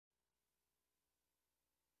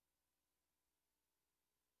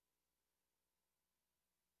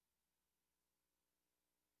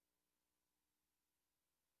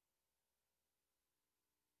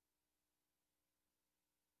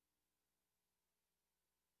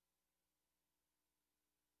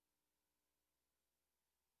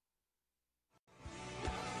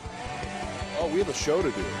we have a show to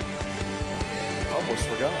do. Almost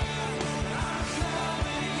forgot.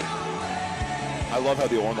 I love how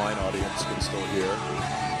the online audience can still hear.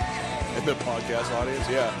 And the podcast audience,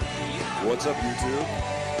 yeah. What's up,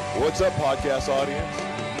 YouTube? What's up, podcast audience?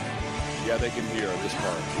 Yeah, they can hear this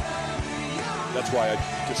part. That's why I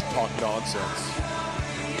just talk nonsense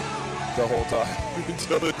the whole time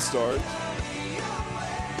until it starts.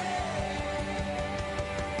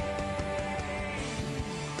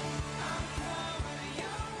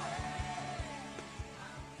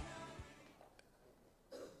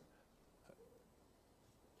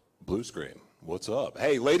 Blue screen. What's up?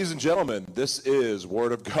 Hey, ladies and gentlemen, this is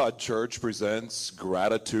Word of God Church presents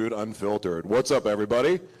Gratitude Unfiltered. What's up,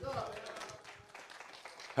 everybody?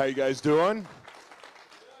 How you guys doing?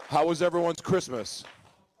 How was everyone's Christmas?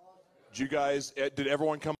 Did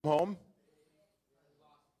everyone come home?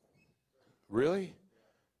 Really?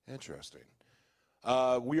 Interesting.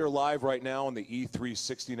 We are live right now on the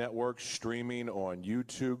E360 network, streaming on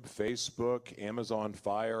YouTube, Facebook, Amazon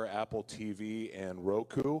Fire, Apple TV, and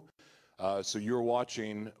Roku. So you're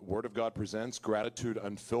watching Word of God Presents Gratitude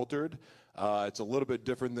Unfiltered. It's a little bit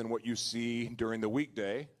different than what you see during the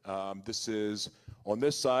weekday. This is, on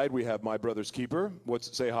this side, we have my brother's keeper.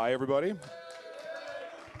 Say hi, everybody.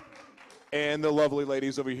 And the lovely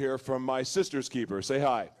ladies over here from my sister's keeper. Say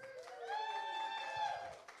hi.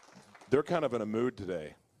 They're kind of in a mood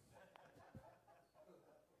today.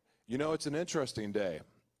 You know, it's an interesting day.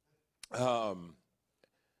 I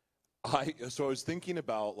was thinking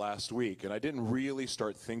about last week, and I didn't really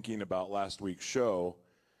start thinking about last week's show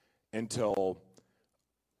until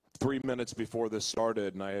 3 minutes before this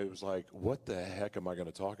started, and I was like, what the heck am I going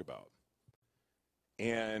to talk about?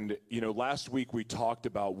 And, you know, last week we talked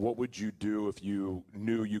about what would you do if you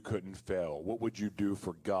knew you couldn't fail? What would you do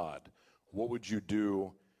for God? What would you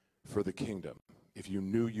do for the kingdom if you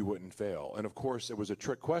knew you wouldn't fail? And, of course, it was a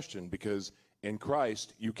trick question because in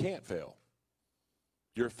Christ you can't fail.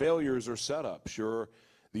 Your failures are setups.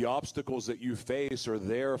 The obstacles that you face are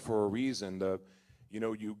there for a reason.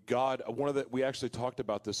 We actually talked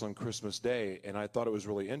about this on Christmas Day, and I thought it was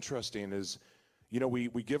really interesting is, you know, we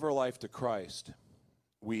give our life to Christ.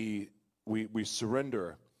 We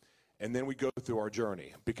surrender, and then we go through our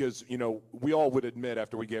journey. Because, you know, we all would admit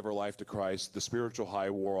after we gave our life to Christ, the spiritual high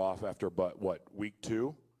wore off after, week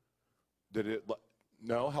 2?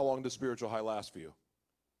 No? How long does spiritual high last for you?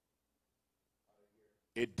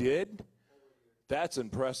 It did? That's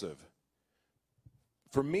impressive.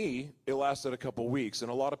 For me, it lasted a couple weeks,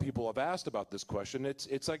 and a lot of people have asked about this question.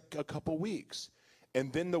 It's like a couple weeks,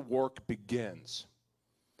 and then the work begins.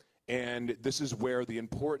 And this is where the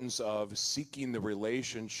importance of seeking the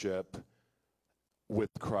relationship with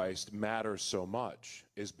Christ matters so much,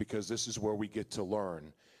 is because this is where we get to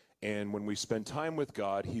learn. And when we spend time with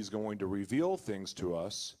God, He's going to reveal things to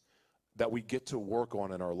us that we get to work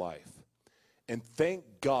on in our life. And thank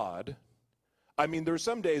God, I mean, there's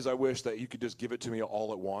some days I wish that you could just give it to me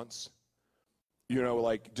all at once. You know,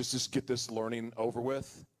 like just get this learning over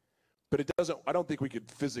with. But I don't think we could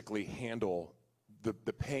physically handle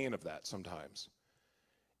the pain of that sometimes.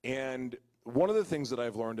 And one of the things that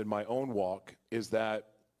I've learned in my own walk is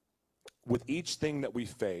that with each thing that we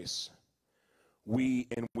face, we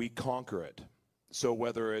conquer it. So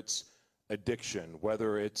whether it's addiction,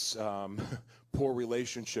 whether it's poor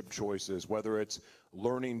relationship choices, whether it's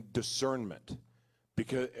learning discernment,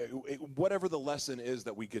 because whatever the lesson is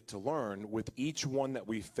that we get to learn, with each one that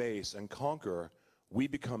we face and conquer, we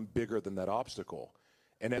become bigger than that obstacle.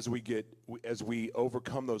 And as we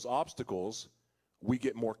overcome those obstacles, we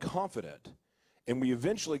get more confident. And we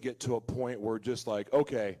eventually get to a point where we're just like,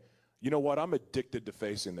 okay, you know what, I'm addicted to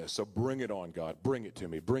facing this, so bring it on, God, bring it to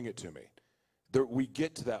me, bring it to me. We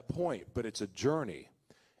get to that point, but it's a journey.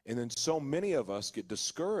 And then so many of us get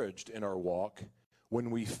discouraged in our walk. When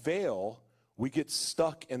we fail, we get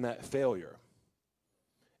stuck in that failure.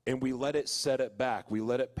 And we let it set it back. We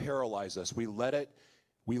let it paralyze us. We let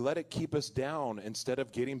it keep us down instead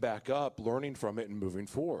of getting back up, learning from it, and moving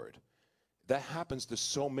forward. That happens to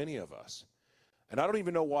so many of us. And I don't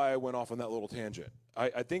even know why I went off on that little tangent.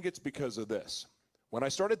 I think it's because of this. When I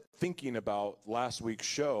started thinking about last week's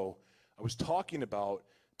show, I was talking about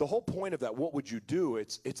the whole point of that, what would you do?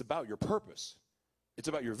 It's about your purpose. It's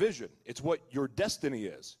about your vision. It's what your destiny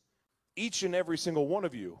is. Each and every single one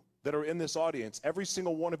of you that are in this audience, every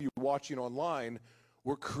single one of you watching online,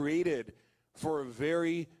 were created for a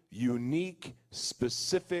very unique,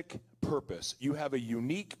 specific purpose. You have a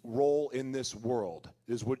unique role in this world.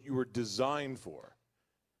 It is what you were designed for.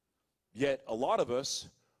 Yet a lot of us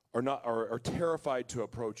are terrified to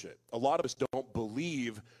approach it. A lot of us don't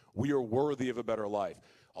believe we are worthy of a better life.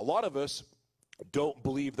 A lot of us don't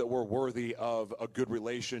believe that we're worthy of a good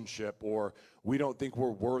relationship, or we don't think we're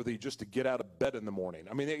worthy just to get out of bed in the morning.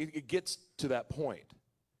 I mean, it gets to that point.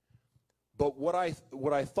 But what I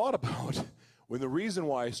thought about, when the reason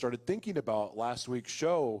why I started thinking about last week's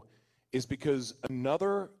show is because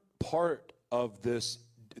another part of these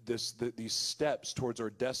steps towards our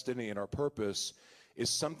destiny and our purpose is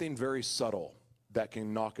something very subtle that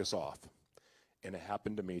can knock us off. And it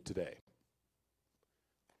happened to me today.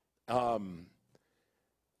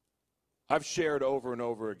 I've shared over and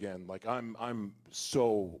over again, like I'm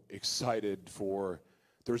so excited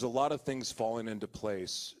there's a lot of things falling into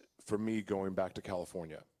place for me going back to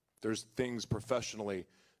California. There's things professionally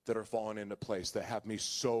that are falling into place that have me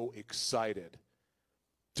so excited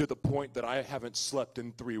to the point that I haven't slept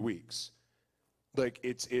in 3 weeks. Like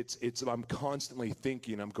I'm constantly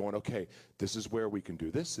thinking, I'm going, okay, this is where we can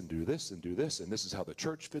do this and do this and do this, and this is how the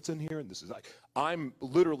church fits in here, and this is, I'm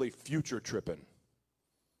literally future tripping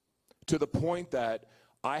to the point that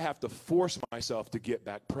I have to force myself to get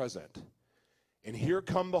back present. And here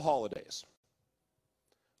come the holidays.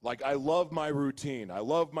 Like, I love my routine. I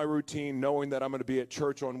love my routine knowing that I'm going to be at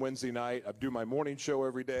church on Wednesday night. I do my morning show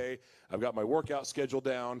every day. I've got my workout schedule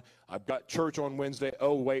down. I've got church on Wednesday.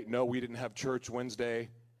 Oh, wait, no, we didn't have church Wednesday.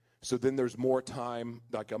 So then there's more time,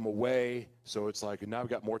 like I'm away. So it's like, now I've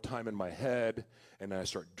got more time in my head, and I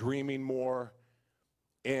start dreaming more,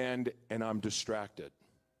 and I'm distracted,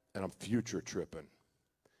 and I'm future tripping.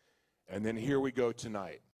 And then here we go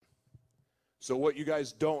tonight. So what you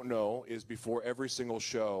guys don't know is before every single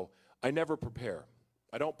show, I never prepare.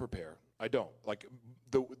 I don't prepare. I don't. Like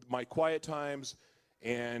my quiet times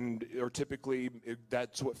are typically,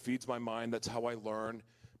 that's what feeds my mind. That's how I learn.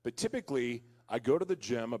 But typically, I go to the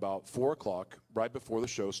gym about 4 o'clock, right before the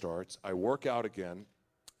show starts. I work out again,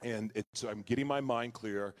 and I'm getting my mind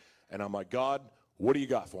clear, and I'm like, God, what do you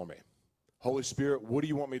got for me? Holy Spirit, what do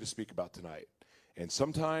you want me to speak about tonight? And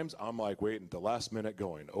sometimes I'm like waiting at the last minute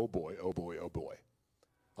going, oh boy, oh boy, oh boy.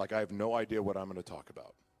 Like I have no idea what I'm going to talk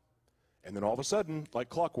about. And then all of a sudden, like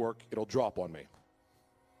clockwork, it'll drop on me.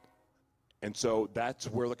 And so that's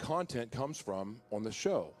where the content comes from on the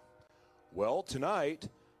show. Well, tonight,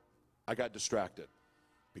 I got distracted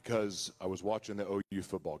because I was watching the OU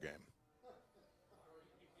football game.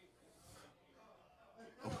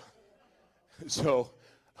 So,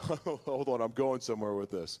 hold on, I'm going somewhere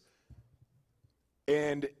with this.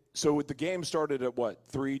 And so the game started at,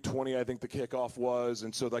 3:20, I think the kickoff was.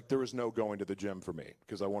 And so, there was no going to the gym for me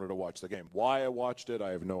because I wanted to watch the game. Why I watched it,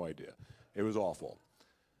 I have no idea. It was awful.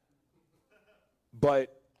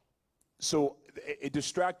 But so it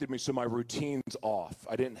distracted me, so my routine's off.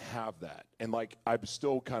 I didn't have that. And, I'm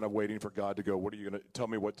still kind of waiting for God to go, what are you going to tell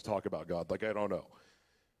me what to talk about, God? I don't know.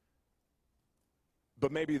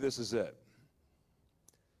 But maybe this is it.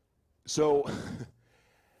 So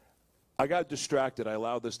I got distracted. I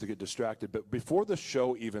allowed this to get distracted. But before the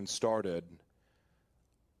show even started,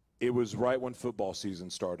 it was right when football season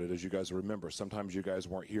started, as you guys remember. Sometimes you guys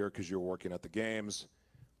weren't here because you were working at the games.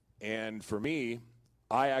 And for me,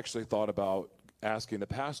 I actually thought about asking the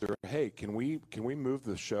pastor, hey, can we move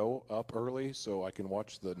the show up early so I can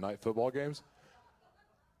watch the night football games?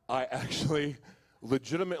 I actually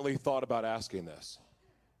legitimately thought about asking this.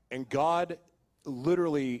 And God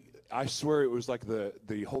literally, I swear it was like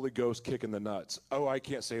the Holy Ghost kicking the nuts. Oh, I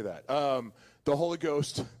can't say that. The Holy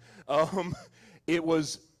Ghost, it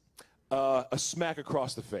was a smack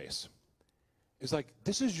across the face. It's like,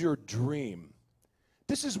 this is your dream.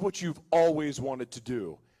 This is what you've always wanted to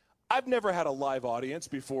do. I've never had a live audience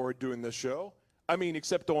before doing this show. I mean,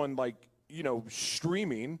 except on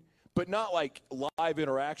streaming, but not like live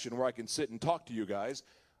interaction where I can sit and talk to you guys.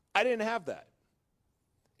 I didn't have that.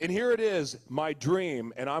 And here it is, my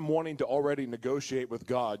dream, and I'm wanting to already negotiate with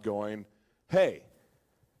God going, hey.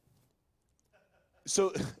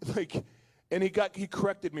 So, and he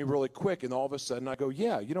corrected me really quick, and all of a sudden I go,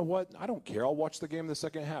 yeah, you know what? I don't care. I'll watch the game in the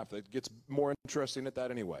second half. It gets more interesting at that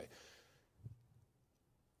anyway.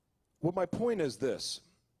 Well, my point is this,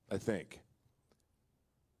 I think.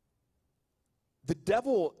 The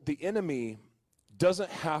devil, the enemy, doesn't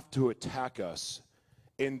have to attack us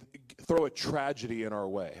and throw a tragedy in our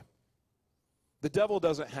way. The devil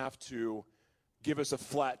doesn't have to give us a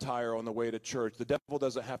flat tire on the way to church. The devil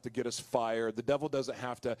doesn't have to get us fired. The devil doesn't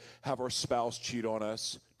have to have our spouse cheat on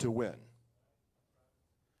us to win.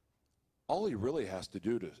 All he really has to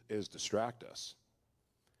do is distract us.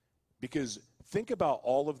 Because think about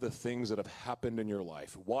all of the things that have happened in your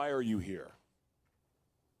life. Why are you here?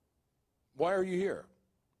 Why are you here?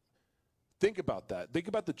 Think about that. Think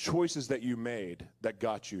about the choices that you made that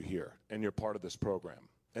got you here, and you're part of this program.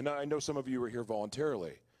 And I know some of you are here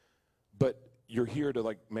voluntarily, but you're here to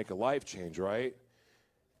like make a life change, right?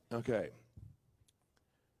 Okay.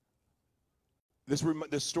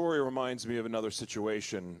 This story reminds me of another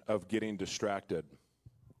situation of getting distracted,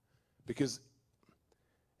 because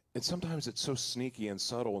sometimes it's so sneaky and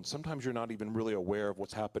subtle, and sometimes you're not even really aware of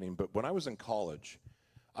what's happening. But when I was in college,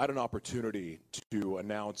 I had an opportunity to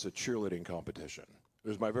announce a cheerleading competition. It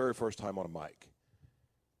was my very first time on a mic.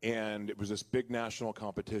 And it was this big national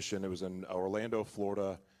competition. It was in Orlando,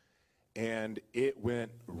 Florida. And it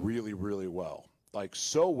went really, really well. Like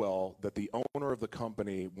so well that the owner of the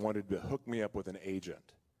company wanted to hook me up with an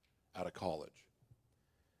agent out of college.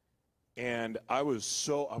 And I was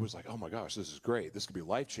like, oh my gosh, this is great. This could be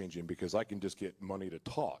life-changing because I can just get money to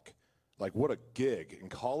talk. Like, what a gig in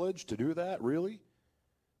college to do that, really?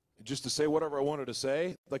 Just to say whatever I wanted to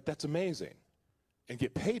say, like, that's amazing. And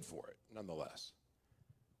get paid for it, nonetheless.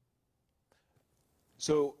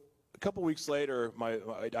 So a couple weeks later,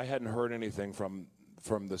 I hadn't heard anything from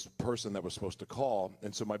this person that was supposed to call.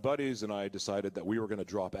 And so my buddies and I decided that we were going to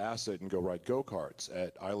drop acid and go ride go-karts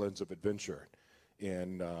at Islands of Adventure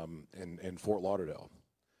in Fort Lauderdale.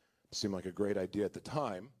 It seemed like a great idea at the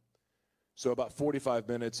time. So about 45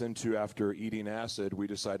 minutes after eating acid, we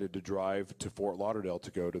decided to drive to Fort Lauderdale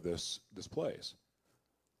to go to this place.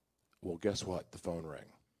 Well, guess what? The phone rang.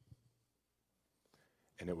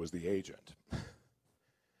 And it was the agent.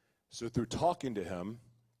 So through talking to him,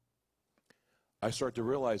 I start to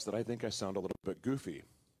realize that I think I sound a little bit goofy.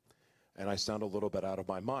 And I sound a little bit out of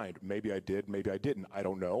my mind. Maybe I did, maybe I didn't. I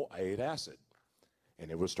don't know. I ate acid. And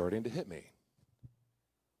it was starting to hit me.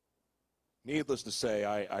 Needless to say,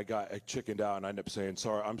 I chickened out and I ended up saying,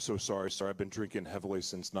 sorry, I'm so sorry, sir. I've been drinking heavily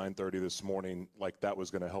since 9:30 this morning. Like that was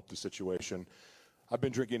going to help the situation. I've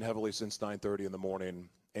been drinking heavily since 9:30 in the morning,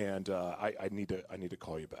 and I need to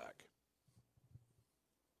call you back.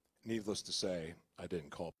 Needless to say, I didn't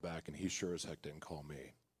call back, and he sure as heck didn't call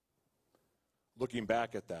me. Looking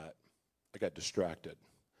back at that, I got distracted.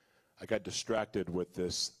 I got distracted with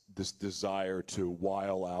this desire to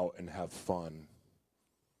while out and have fun.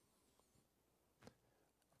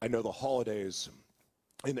 I know the holidays,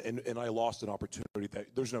 and I lost an opportunity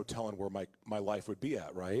that there's no telling where my life would be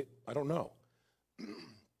at, right? I don't know.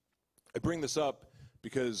 I bring this up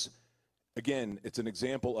because, again, it's an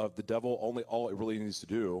example of the devil. All it really needs to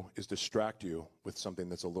do is distract you with something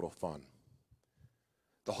that's a little fun.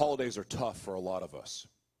 The holidays are tough for a lot of us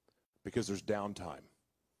because there's downtime.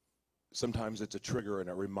 Sometimes it's a trigger and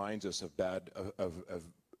it reminds us of bad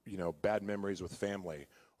memories with family,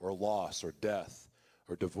 or loss, or death,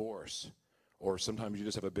 or divorce. Or sometimes you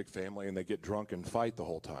just have a big family and they get drunk and fight the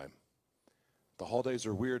whole time. The holidays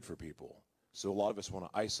are weird for people. So a lot of us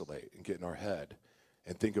want to isolate and get in our head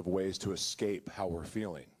and think of ways to escape how we're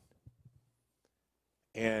feeling.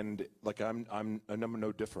 And like I'm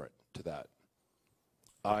no different to that.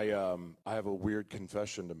 I have a weird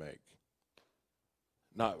confession to make.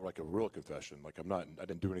 Not like a real confession, like I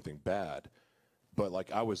didn't do anything bad, but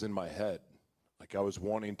like I was in my head. Like I was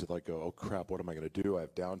wanting to like go, oh crap, what am I going to do? I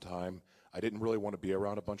have downtime. I didn't really want to be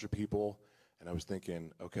around a bunch of people. And I was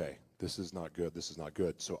thinking, okay, this is not good. This is not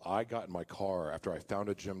good. So I got in my car after I found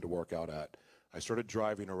a gym to work out at. I started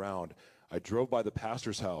driving around. I drove by the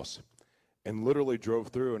pastor's house and literally drove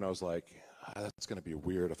through, and I was like, that's going to be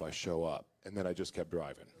weird if I show up. And then I just kept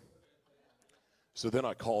driving. So then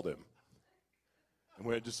I called him. And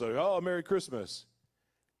we just like, oh, Merry Christmas.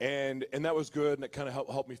 And that was good, and it kind of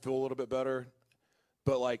helped me feel a little bit better.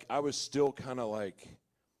 But like I was still kind of like,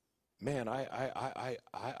 man,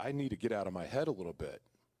 I need to get out of my head a little bit.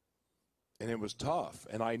 And it was tough.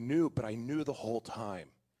 And I knew the whole time.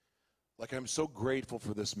 Like I'm so grateful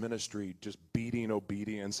for this ministry just beating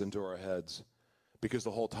obedience into our heads. Because the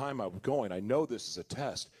whole time I was going, I know this is a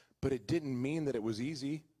test, but it didn't mean that it was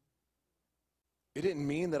easy. It didn't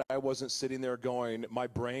mean that I wasn't sitting there going, my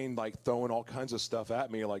brain like throwing all kinds of stuff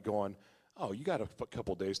at me, like going, oh, you got a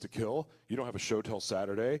couple days to kill. You don't have a show till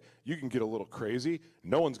Saturday. You can get a little crazy.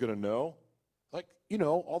 No one's going to know. Like,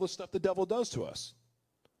 all the stuff the devil does to us.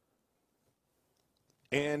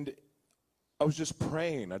 And I was just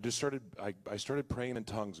praying. I started praying in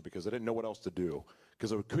tongues because I didn't know what else to do,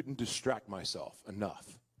 because I couldn't distract myself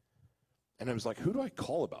enough. And I was like, who do I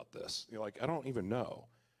call about this? I don't even know.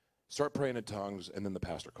 Start praying in tongues, and then the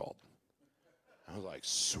pastor called. I was like,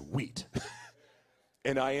 sweet.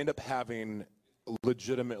 And I end up having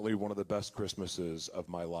legitimately one of the best Christmases of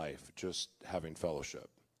my life, just having fellowship.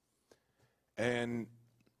 And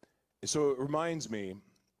so it reminds me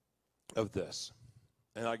of this.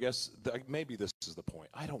 And I guess maybe this is the point.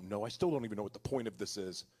 I don't know. I still don't even know what the point of this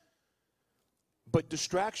is. But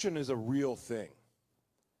distraction is a real thing.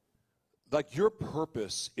 Like, your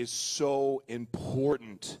purpose is so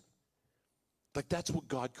important. Like, that's what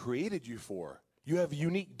God created you for. You have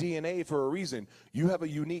unique DNA for a reason. You have a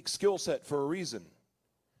unique skill set for a reason.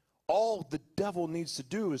 All the devil needs to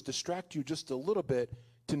do is distract you just a little bit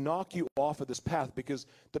to knock you off of this path, because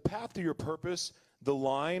the path to your purpose, the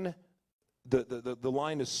line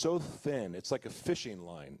is so thin. It's like a fishing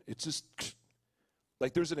line. It's just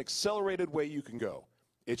like there's an accelerated way you can go.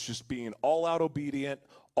 It's just being all out obedient,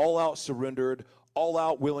 all out surrendered, all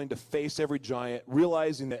out willing to face every giant,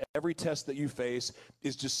 realizing that every test that you face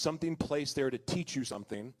is just something placed there to teach you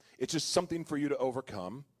something. It's just something for you to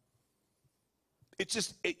overcome. It's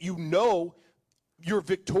just, you're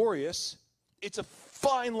victorious. It's a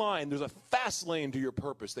fine line. There's a fast lane to your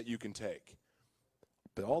purpose that you can take.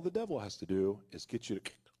 But all the devil has to do is get you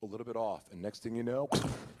to a little bit off. And next thing you know,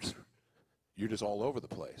 you're just all over the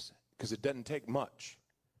place, because it doesn't take much.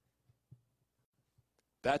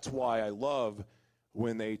 That's why I love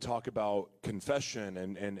when they talk about confession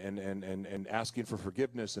and asking for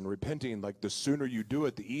forgiveness and repenting. Like, the sooner you do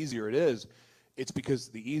it, the easier it is. It's because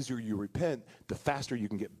the easier you repent, the faster you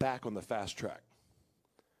can get back on the fast track.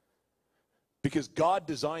 Because God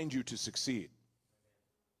designed you to succeed.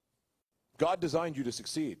 God designed you to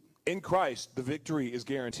succeed. In Christ, the victory is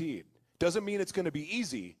guaranteed. Doesn't mean it's going to be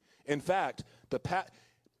easy. In fact,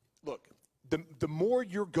 look, the more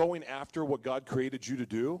you're going after what God created you to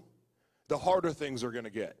do, the harder things are going to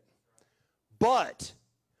get. But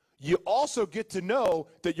you also get to know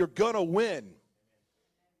that you're going to win.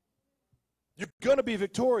 You're going to be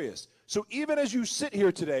victorious. So even as you sit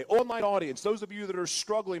here today, online audience, those of you that are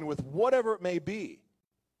struggling with whatever it may be,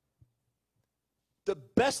 the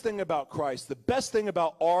best thing about Christ, the best thing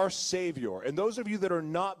about our Savior, and those of you that are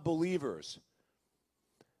not believers,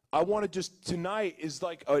 I want to just, tonight is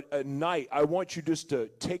like a night, I want you just to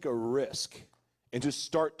take a risk and just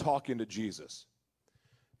start talking to Jesus.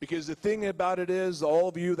 Because the thing about it is, all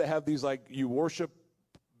of you that have these, like, you worship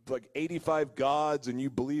like 85 gods and you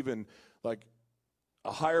believe in like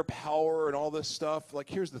a higher power and all this stuff, like,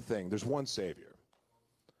 here's the thing, there's one Savior.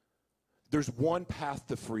 There's one path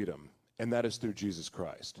to freedom, and that is through Jesus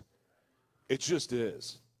Christ. It just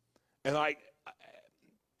is. And I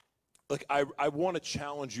want to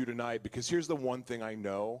challenge you tonight, because here's the one thing I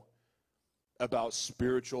know about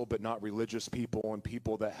spiritual but not religious people and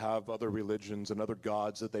people that have other religions and other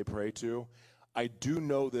gods that they pray to. I do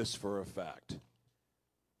know this for a fact.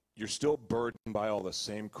 You're still burdened by all the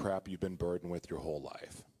same crap you've been burdened with your whole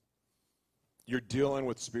life. You're dealing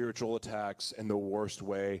with spiritual attacks in the worst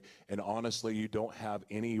way, and honestly, you don't have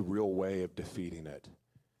any real way of defeating it.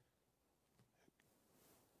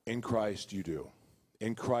 In Christ, you do.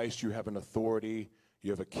 In Christ, you have an authority,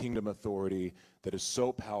 you have a kingdom authority that is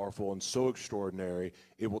so powerful and so extraordinary,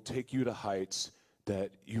 it will take you to heights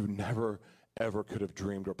that you never, ever could have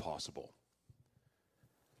dreamed are possible.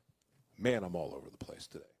 Man, I'm all over the place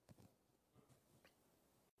today.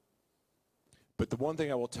 But the one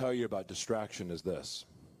thing I will tell you about distraction is this.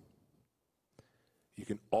 You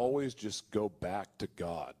can always just go back to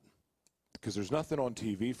God, because there's nothing on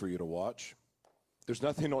TV for you to watch. There's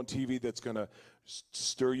nothing on TV that's going to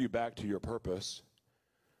stir you back to your purpose.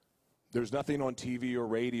 There's nothing on TV or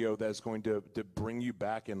radio that's going to bring you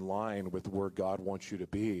back in line with where God wants you to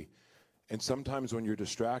be. And sometimes when you're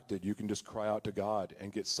distracted, you can just cry out to God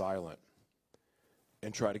and get silent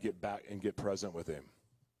and try to get back and get present with Him.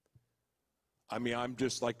 I mean, I'm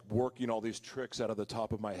just like working all these tricks out of the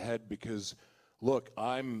top of my head because, look,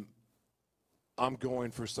 I'm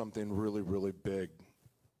going for something really, really big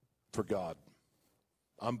for God.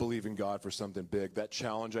 I'm believing God for something big. That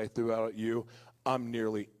challenge I threw out at you, I'm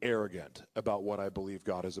nearly arrogant about what I believe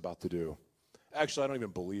God is about to do. Actually, I don't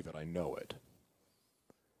even believe it. I know it.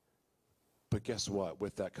 But guess what?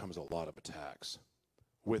 With that comes a lot of attacks.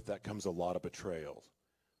 With that comes a lot of betrayals.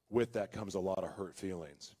 With that comes a lot of hurt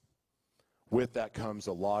feelings. With that comes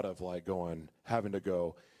a lot of having to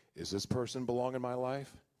go, is this person belong in my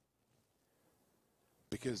life?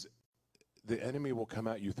 Because the enemy will come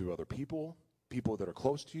at you through other people that are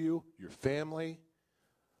close to you, your family.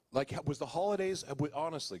 Like, was the holidays,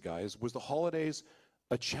 honestly, guys, was the holidays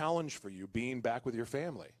a challenge for you being back with your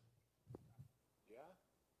family? Yeah?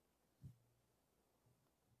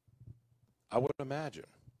 I would imagine.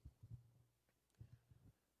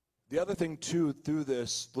 The other thing, too, through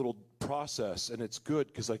this little process, and it's good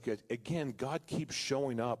because, again, God keeps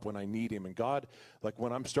showing up when I need Him. And God,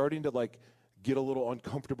 when I'm starting to, get a little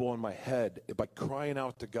uncomfortable in my head, by crying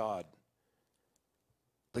out to God,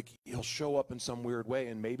 He'll show up in some weird way,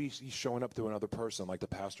 and maybe He's showing up through another person, like the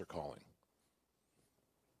pastor calling.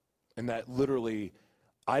 And that literally,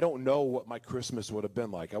 I don't know what my Christmas would have been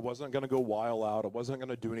like. I wasn't going to go wild out. I wasn't going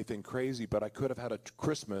to do anything crazy, but I could have had a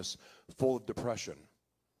Christmas full of depression.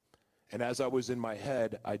 And as I was in my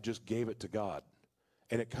head, I just gave it to God.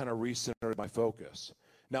 And it kind of recentered my focus.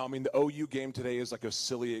 Now, I mean, the OU game today is like a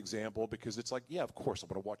silly example because it's like, yeah, of course I'm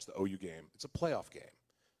going to watch the OU game. It's a playoff game.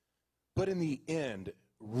 But in the end,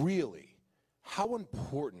 really, how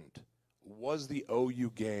important was the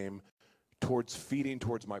OU game towards feeding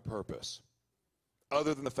towards my purpose?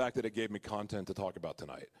 Other than the fact that it gave me content to talk about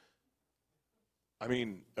tonight. I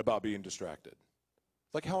mean, about being distracted.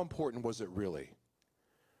 Like, how important was it really?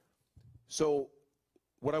 So,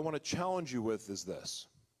 what I want to challenge you with is this.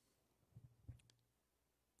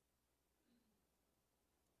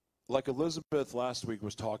 Like Elizabeth last week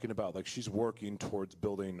was talking about, like she's working towards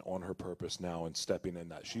building on her purpose now and stepping in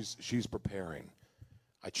that. She's preparing.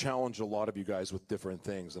 I challenge a lot of you guys with different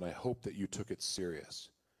things, and I hope that you took it serious.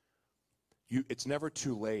 It's never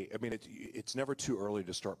too late. I mean, it's never too early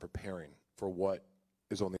to start preparing for what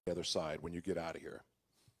is on the other side when you get out of here.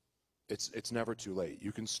 It's never too late.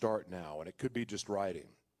 You can start now, and it could be just writing.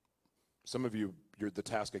 Some of you, the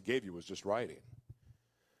task I gave you was just writing.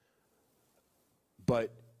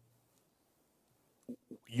 But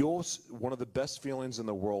one of the best feelings in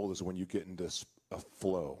the world is when you get into a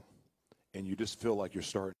flow, and you just feel like you're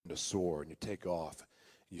starting to soar, and you take off.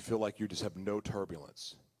 You feel like you just have no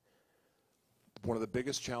turbulence. One of the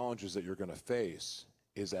biggest challenges that you're going to face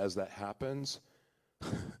is as that happens,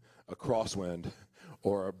 a crosswind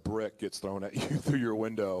or a brick gets thrown at you through your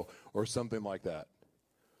window or something like that.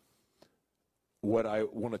 What I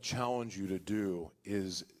want to challenge you to do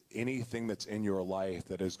is anything that's in your life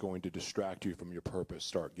that is going to distract you from your purpose,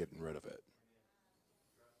 start getting rid of it.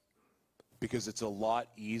 Because it's a lot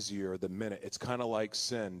easier the minute. It's kind of like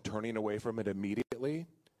sin, turning away from it immediately.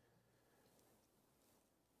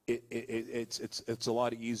 It's a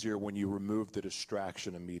lot easier when you remove the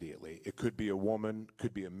distraction immediately. It could be a woman,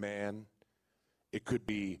 could be a man, it could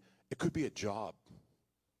be a job.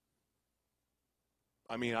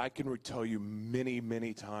 I mean, I can tell you many,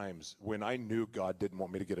 many times when I knew God didn't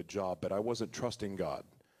want me to get a job, but I wasn't trusting God.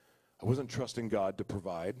 I wasn't trusting God to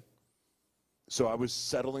provide. So I was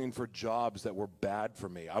settling for jobs that were bad for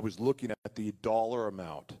me. I was looking at the dollar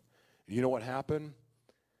amount. You know what happened?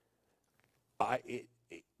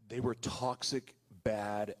 They were toxic,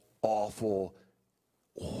 bad, awful,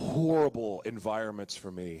 horrible environments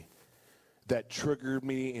for me that triggered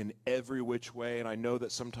me in every which way. And I know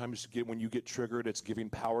that sometimes when you get triggered, it's giving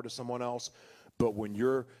power to someone else. But when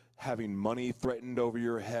you're having money threatened over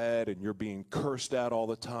your head and you're being cursed at all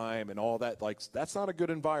the time and all that, like, that's not a good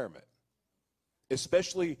environment.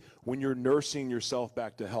 Especially when you're nursing yourself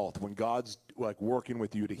back to health, when God's like working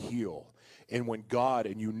with you to heal. And when God,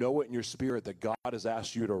 and you know it in your spirit that God has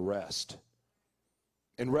asked you to rest.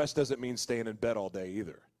 And rest doesn't mean staying in bed all day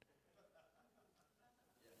either.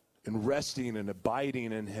 And resting and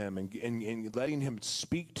abiding in him and letting him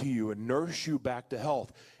speak to you and nurse you back to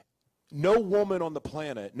health. No woman on the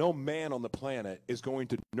planet, no man on the planet is going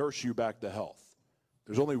to nurse you back to health.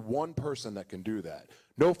 There's only one person that can do that.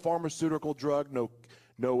 No pharmaceutical drug,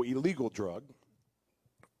 no illegal drug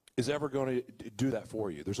is ever going to do that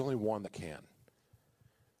for you. There's only one that can.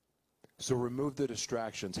 So remove the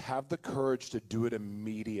distractions. Have the courage to do it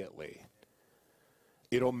immediately.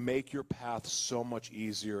 It'll make your path so much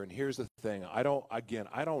easier. And here's the thing. I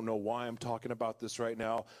don't know why I'm talking about this right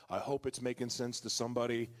now. I hope it's making sense to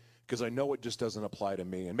somebody because I know it just doesn't apply to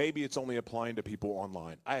me. And maybe it's only applying to people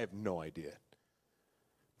online. I have no idea.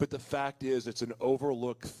 But the fact is, it's an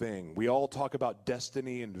overlooked thing. We all talk about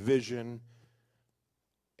destiny and vision,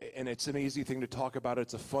 and it's an easy thing to talk about.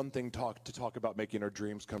 It's a fun thing to talk about making our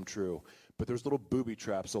dreams come true. But there's little booby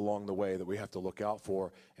traps along the way that we have to look out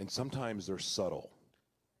for, and sometimes they're subtle.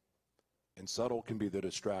 And subtle can be the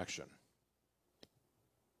distraction.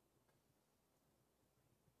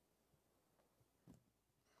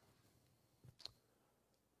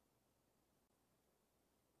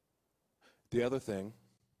 The other thing,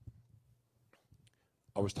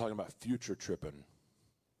 I was talking about future tripping.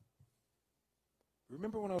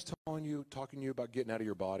 Remember when I was talking to you about getting out of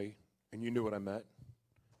your body, and you knew what I meant?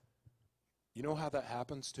 You know how that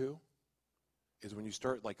happens too? Is when you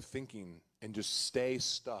start like thinking and just stay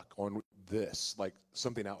stuck on this, like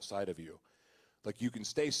something outside of you. Like you can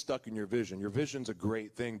stay stuck in your vision. Your vision's a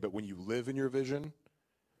great thing, but when you live in your vision,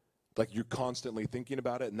 like you're constantly thinking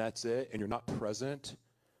about it and that's it, and you're not present,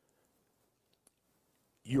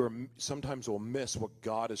 you sometimes will miss what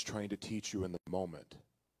God is trying to teach you in the moment.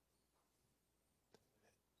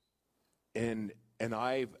 And And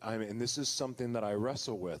and this is something that I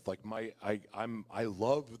wrestle with. Like I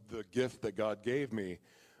love the gift that God gave me,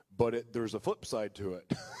 but there's a flip side to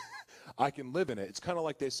it. I can live in it. It's kind of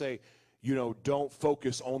like they say, don't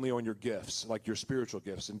focus only on your gifts, like your spiritual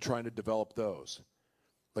gifts, and trying to develop those.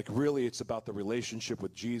 Like really, it's about the relationship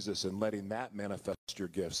with Jesus and letting that manifest your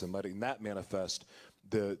gifts and letting that manifest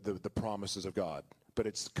the promises of God. But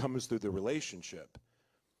it comes through the relationship.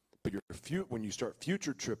 But when you start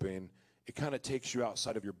future tripping, it kind of takes you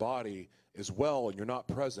outside of your body as well, and you're not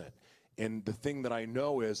present. And the thing that I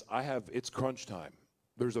know is it's crunch time.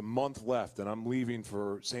 There's a month left, and I'm leaving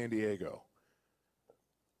for San Diego.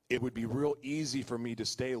 It would be real easy for me to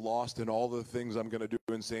stay lost in all the things I'm going to do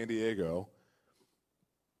in San Diego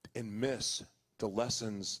and miss the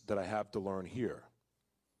lessons that I have to learn here.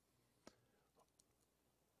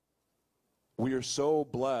 We are so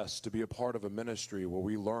blessed to be a part of a ministry where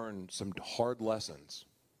we learn some hard lessons,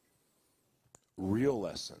 real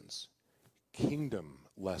lessons, kingdom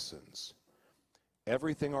lessons.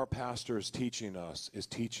 Everything our pastor is teaching us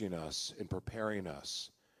and preparing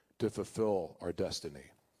us to fulfill our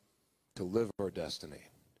destiny, to live our destiny.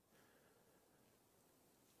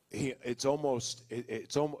 It's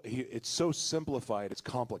so simplified, it's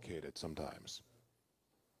complicated sometimes.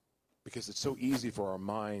 Because it's so easy for our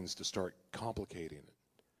minds to start complicating it.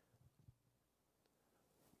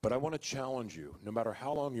 But I want to challenge you, no matter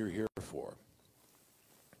how long you're here for,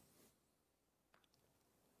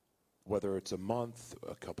 whether it's a month,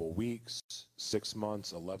 a couple weeks, 6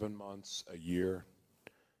 months, 11 months, a year,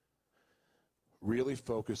 really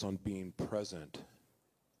focus on being present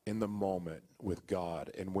in the moment with God.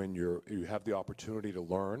 And when you have the opportunity to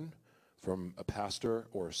learn from a pastor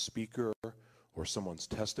or a speaker or someone's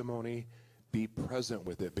testimony, be present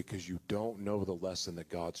with it, because you don't know the lesson that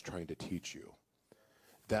God's trying to teach you.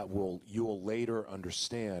 You will later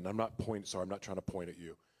understand. I'm not trying to point at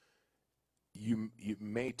you. You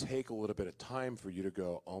may take a little bit of time for you to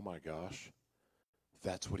go, oh my gosh,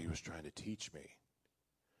 that's what he was trying to teach me.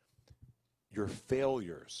 Your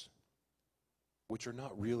failures, which are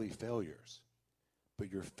not really failures, but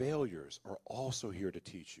your failures are also here to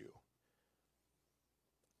teach you.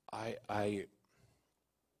 I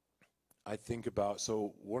think about,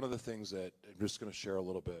 so one of the things that I'm just going to share a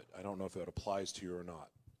little bit, I don't know if it applies to you or not,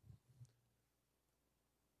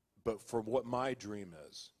 but for what my dream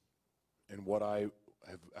is and what I've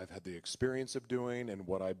had the experience of doing and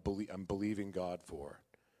what I'm believing God for,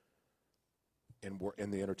 and we're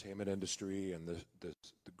in the entertainment industry and the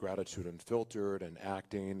Gratitude Unfiltered and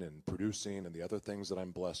acting and producing and the other things that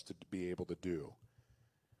I'm blessed to be able to do.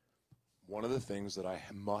 One of the things that I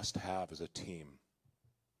must have is a team.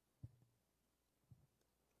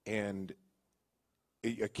 And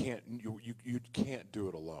you can't do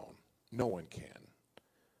it alone. No one can.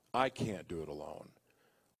 I can't do it alone.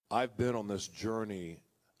 I've been on this journey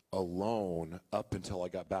alone up until I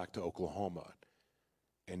got back to Oklahoma.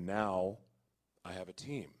 And now I have a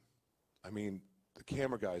team. I mean, the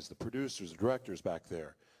camera guys, the producers, the directors back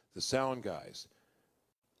there, the sound guys.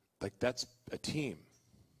 Like, that's a team.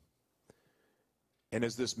 And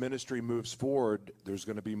as this ministry moves forward, there's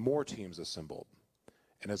going to be more teams assembled.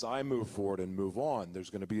 And as I move forward and move on,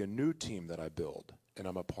 there's going to be a new team that I build and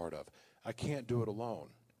I'm a part of. I can't do it alone.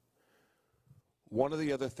 One of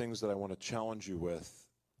the other things that I want to challenge you with,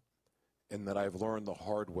 and that I've learned the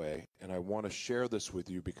hard way, and I want to share this with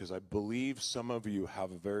you because I believe some of you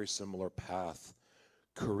have a very similar path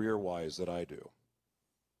career-wise that I do.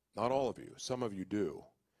 Not all of you. Some of you do.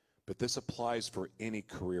 But this applies for any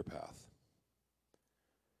career path.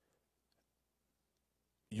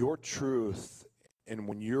 Your truth, and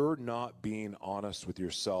when you're not being honest with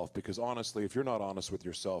yourself, because honestly, if you're not honest with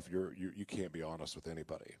yourself, you can't be honest with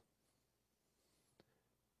anybody.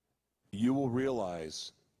 You will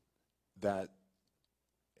realize that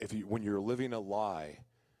when you're living a lie,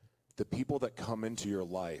 the people that come into your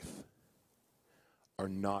life are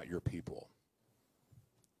not your people.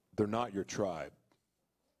 They're not your tribe.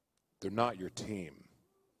 They're not your team.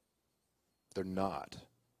 They're not.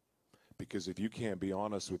 Because if you can't be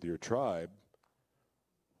honest with your tribe,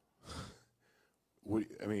 what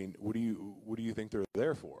do you think they're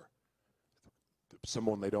there for?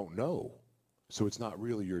 Someone they don't know. So it's not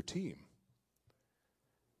really your team.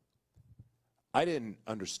 I didn't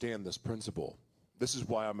understand this principle. This is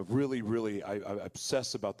why I'm I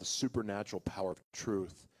obsess about the supernatural power of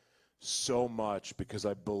truth so much, because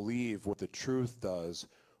I believe what the truth does,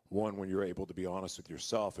 one, when you're able to be honest with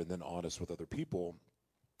yourself and then honest with other people,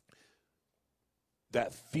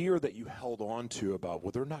 that fear that you held on to about,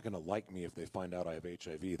 well, they're not going to like me if they find out I have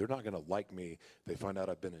HIV. They're not going to like me if they find out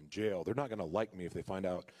I've been in jail. They're not going to like me if they find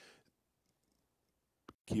out.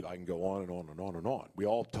 I can go on and on and on and on. We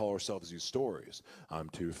all tell ourselves these stories. I'm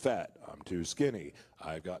too fat. I'm too skinny.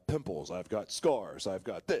 I've got pimples. I've got scars. I've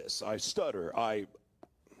got this. I stutter.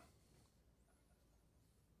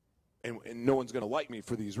 And no one's going to like me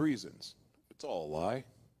for these reasons. It's all a lie.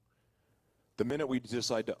 The minute we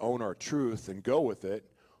decide to own our truth and go with it,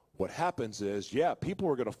 what happens is, yeah, people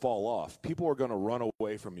are going to fall off. People are going to run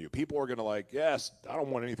away from you. People are going to yes, I don't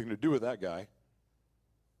want anything to do with that guy.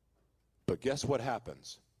 But guess what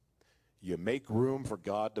happens? You make room for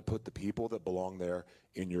God to put the people that belong there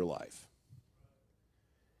in your life.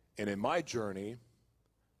 And in my journey,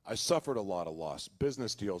 I suffered a lot of loss.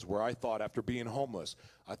 Business deals where I thought, after being homeless,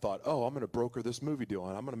 I thought, oh, I'm going to broker this movie deal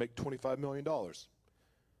and I'm going to make $25 million.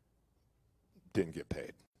 Didn't get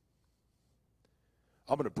paid.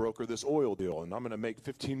 I'm going to broker this oil deal and I'm going to make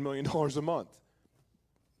 $15 million a month.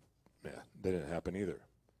 Yeah, that didn't happen either.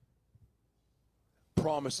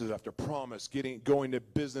 Promises after promise, going to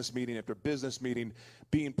business meeting after business meeting,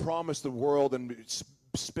 being promised the world and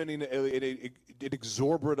spending an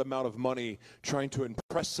exorbitant amount of money trying to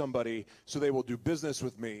impress somebody so they will do business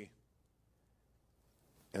with me.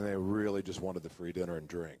 And they really just wanted the free dinner and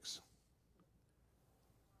drinks.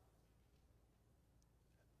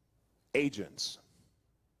 Agents.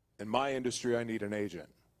 In my industry, I need an agent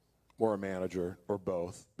or a manager or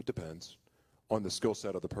both. It depends on the skill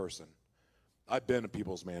set of the person. I've been a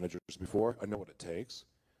people's managers before. I know what it takes.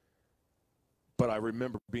 But I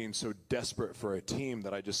remember being so desperate for a team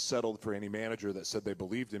that I just settled for any manager that said they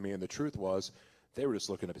believed in me, and the truth was they were just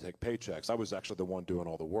looking to take paychecks. I was actually the one doing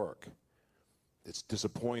all the work. It's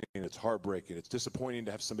disappointing. It's heartbreaking. It's disappointing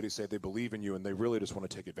to have somebody say they believe in you and they really just want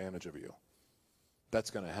to take advantage of you.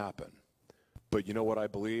 That's going to happen. But you know what I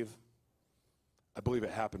believe? I believe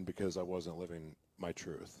it happened because I wasn't living my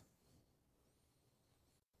truth.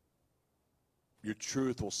 Your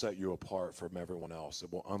truth will set you apart from everyone else.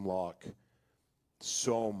 It will unlock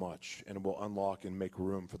so much, and it will unlock and make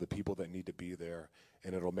room for the people that need to be there,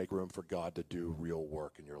 and it'll make room for God to do real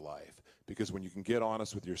work in your life. Because when you can get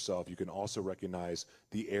honest with yourself, you can also recognize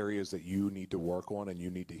the areas that you need to work on and you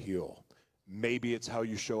need to heal. Maybe it's how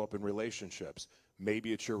you show up in relationships.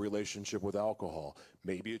 Maybe it's your relationship with alcohol.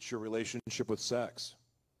 Maybe it's your relationship with sex.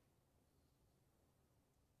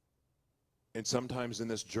 And sometimes in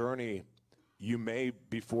this journey, you may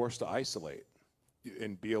be forced to isolate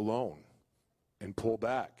and be alone and pull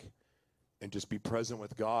back and just be present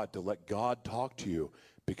with God, to let God talk to you.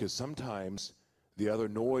 Because sometimes the other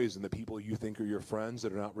noise and the people you think are your friends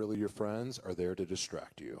that are not really your friends are there to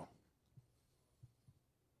distract you.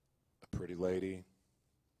 A pretty lady,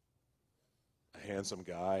 a handsome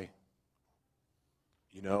guy,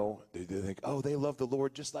 they think, oh, they love the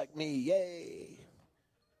Lord just like me, yay.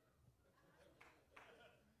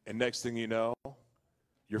 And next thing you know,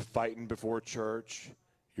 you're fighting before church,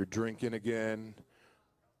 you're drinking again,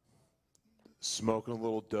 smoking a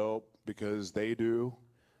little dope because they do,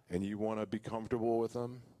 and you want to be comfortable with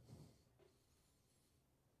them.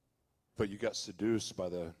 But you got seduced by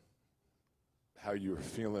how you were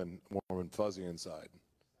feeling warm and fuzzy inside.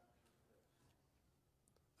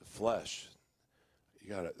 The flesh,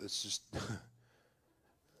 let's just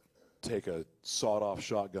take a sawed-off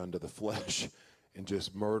shotgun to the flesh and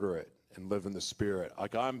just murder it and live in the Spirit.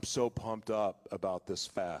 I'm so pumped up about this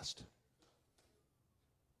fast.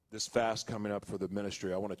 This fast coming up for the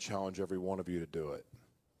ministry, I want to challenge every one of you to do it.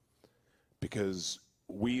 Because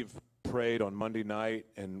we've prayed on Monday night,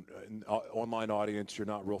 and online audience, you're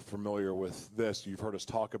not real familiar with this. You've heard us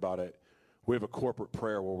talk about it. We have a corporate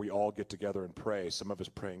prayer where we all get together and pray. Some of us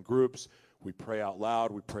pray in groups. We pray out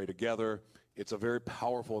loud. We pray together. It's a very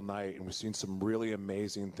powerful night, and we've seen some really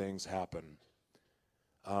amazing things happen.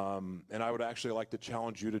 And I would actually like to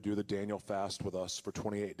challenge you to do the Daniel fast with us for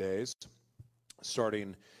 28 days,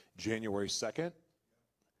 starting January 2nd.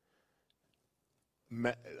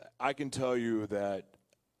 I can tell you that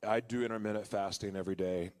I do intermittent fasting every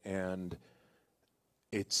day, and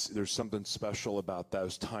there's something special about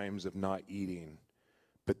those times of not eating,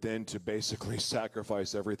 but then to basically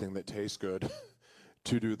sacrifice everything that tastes good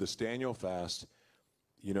to do this Daniel fast.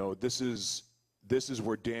 This is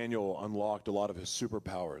where Daniel unlocked a lot of his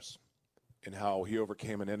superpowers and how he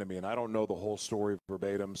overcame an enemy. And I don't know the whole story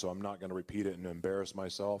verbatim, so I'm not going to repeat it and embarrass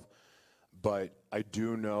myself. But I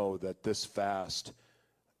do know that this fast,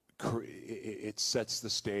 it sets the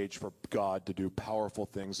stage for God to do powerful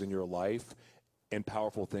things in your life and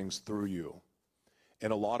powerful things through you.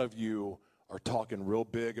 And a lot of you are talking real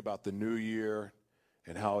big about the new year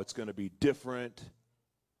and how it's going to be different.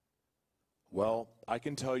 Well, I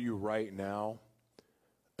can tell you right now,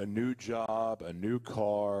 a new job, a new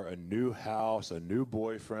car, a new house, a new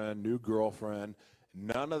boyfriend, new girlfriend,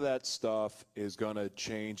 None of that stuff is going to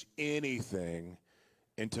change anything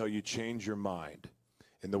until you change your mind.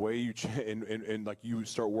 And the way you and like you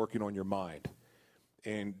start working on your mind.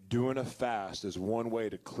 And doing a fast is one way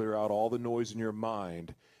to clear out all the noise in your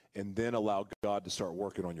mind and then allow God to start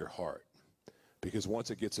working on your heart. Because once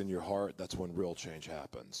it gets in your heart, that's when real change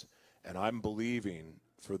happens. And I'm believing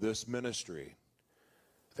for this ministry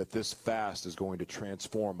that this fast is going to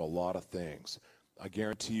transform a lot of things. I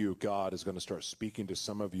guarantee you God is going to start speaking to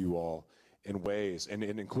some of you all in ways, and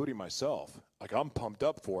including myself. Like, I'm pumped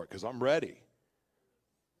up for it because I'm ready.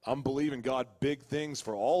 I'm believing God big things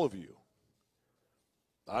for all of you.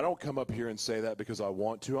 I don't come up here and say that because I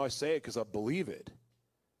want to. I say it because I believe it.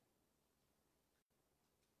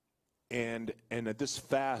 And this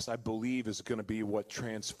fast, I believe, is going to be what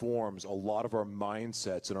transforms a lot of our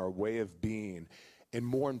mindsets and our way of being, and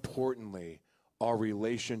more importantly, our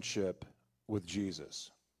relationship with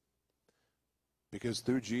Jesus. Because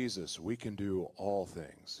through Jesus, we can do all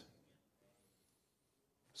things.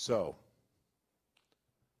 So,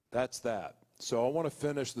 that's that. So I want to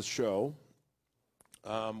finish the show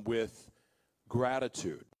with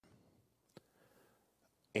gratitude.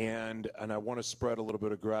 And I want to spread a little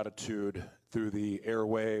bit of gratitude through the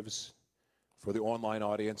airwaves for the online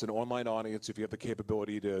audience. And online audience, if you have the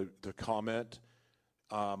capability to comment,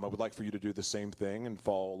 I would like for you to do the same thing and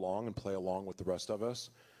follow along and play along with the rest of us.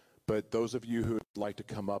 But those of you who would like to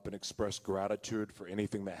come up and express gratitude for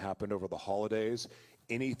anything that happened over the holidays,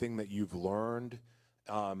 anything that you've learned,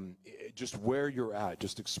 just where you're at,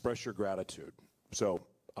 just express your gratitude. So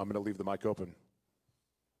I'm going to leave the mic open.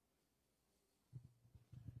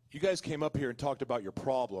 You guys came up here and talked about your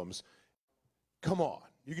problems. Come on,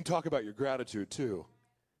 you can talk about your gratitude too.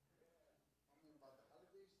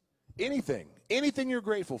 Anything you're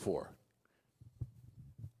grateful for.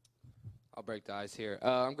 I'll break the ice here.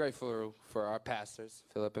 I'm grateful for our pastors,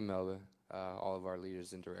 Philip and Melba, all of our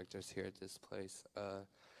leaders and directors here at this place.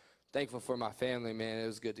 Thankful for my family, man. It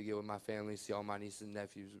was good to get with my family, see all my nieces and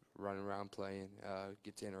nephews running around playing,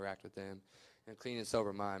 get to interact with them. And clean and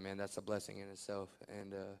sober mind, man, that's a blessing in itself.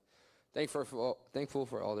 And thankful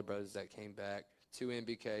for all the brothers that came back to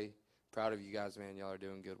NBK. Proud of you guys, man. Y'all are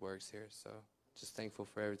doing good works here. So just thankful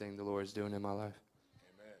for everything the Lord is doing in my life.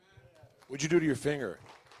 Amen. What'd you do to your finger?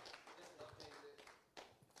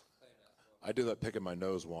 I did that picking my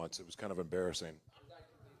nose once. It was kind of embarrassing.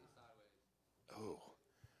 Oh.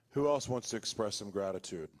 Who else wants to express some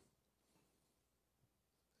gratitude?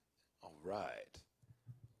 All right.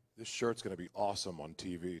 This shirt's going to be awesome on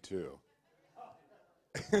TV, too.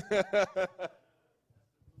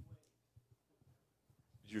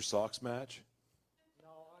 Your socks match? No,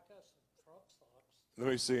 I got some Trump socks. Let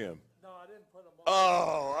me see them. No, I didn't put them on.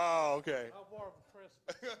 Oh, okay. I wore them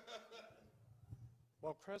Christmas.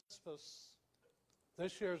 Well, Christmas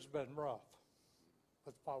this year's been rough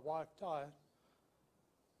with my wife dying,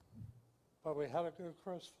 but we had a good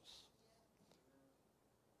Christmas.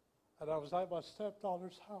 And I was at my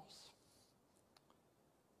stepdaughter's house,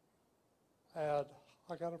 and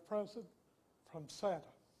I got a present from Santa.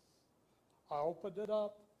 I opened it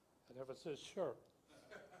up, and it was his shirt.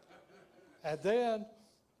 And then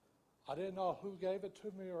I didn't know who gave it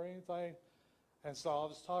to me or anything, and so I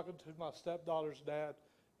was talking to my stepdaughter's dad.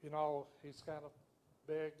 You know, he's kind of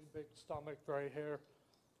big stomach, gray hair.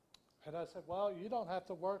 And I said, well, you don't have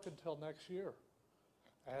to work until next year.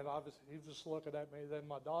 And he was just looking at me. Then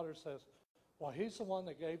my daughter says, well, he's the one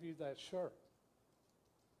that gave you that shirt.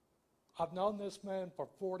 I've known this man for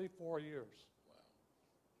 44 years.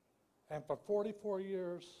 Wow. And for 44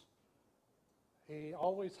 years, he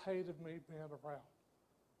always hated me being around.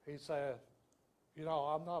 He said, you know,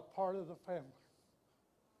 I'm not part of the family.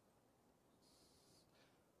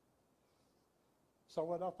 So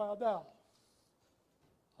when I found out,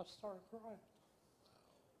 I started crying.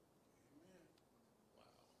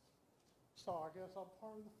 So I guess I'm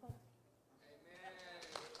part of the family. Amen.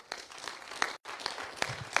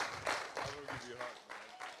 I will give you a hug, man.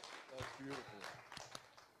 That's beautiful.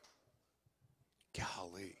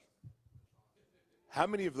 Golly. How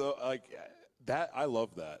many of those, like, that, I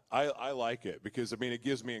love that. I like it because, I mean, it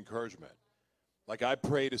gives me encouragement. Like, I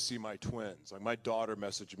pray to see my twins. Like, my daughter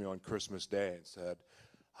messaged me on Christmas Day and said,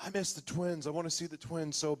 I miss the twins. I want to see the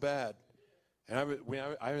twins so bad. And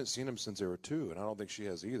I haven't seen them since they were 2, and I don't think she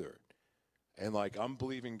has either. And, like, I'm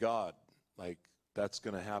believing God, like, that's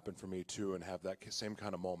going to happen for me, too, and have that same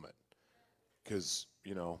kind of moment. Because,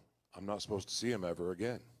 you know, I'm not supposed to see him ever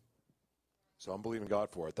again. So I'm believing God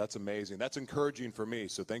for it. That's amazing. That's encouraging for me,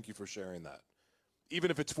 so thank you for sharing that.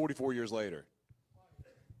 Even if it's 44 years later.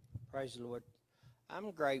 Praise the Lord.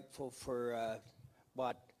 I'm grateful for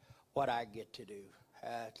what I get to do.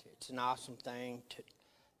 It's an awesome thing.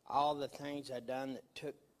 All the things I've done that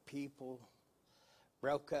took people,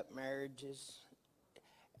 broke up marriages.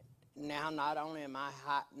 Now, not only am I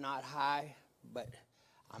not high, but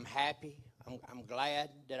I'm happy. I'm glad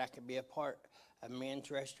that I could be a part of men's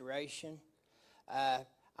restoration.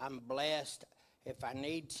 I'm blessed. If I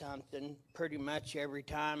need something, pretty much every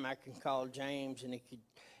time I can call James, and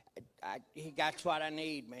he got what I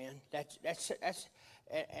need, man. That's.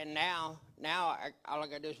 And now all I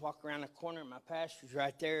gotta do is walk around the corner, and my pastor's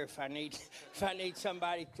right there. If I need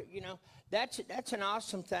somebody to, that's an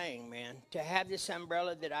awesome thing, man. To have this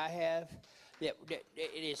umbrella that I have, it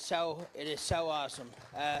is so awesome.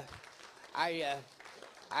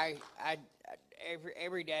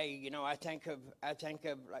 Every day, I think of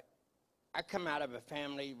like, I come out of a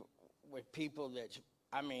family with people that's,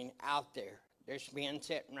 out there. There's men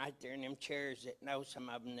sitting right there in them chairs that know some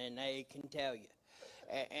of them, and they can tell you.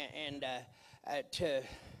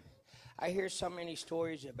 I hear so many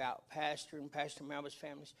stories about Pastor and Pastor Melba's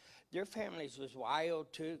families. Their families was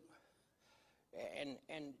wild too, and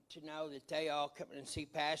to know that they all come and see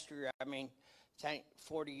Pastor. Think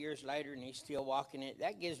 40 years later and he's still walking it.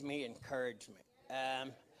 That gives me encouragement.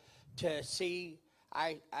 To see,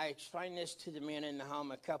 I explained this to the men in the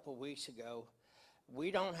home a couple weeks ago.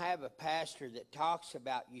 We don't have a pastor that talks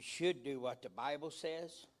about you should do what the Bible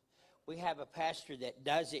says. We have a pastor that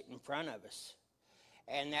does it in front of us.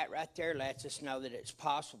 And that right there lets us know that it's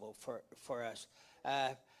possible for us.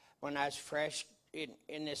 When I was fresh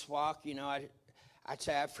in this walk, I'd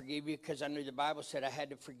say I forgive you because I knew the Bible said I had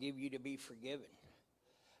to forgive you to be forgiven.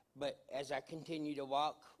 But as I continue to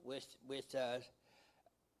walk with the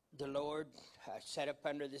Lord, set up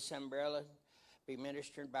under this umbrella, be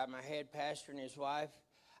ministered by my head pastor and his wife,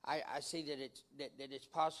 I see that it's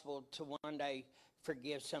possible to one day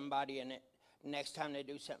forgive somebody, and next time they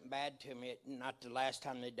do something bad to me, not the last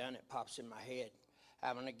time they done it pops in my head.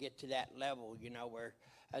 I'm going to get to that level, where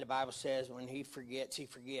the Bible says when he forgets,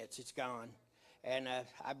 it's gone. And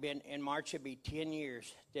I've been, in March, it'll be 10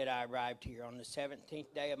 years that I arrived here on the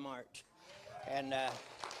 17th day of March. And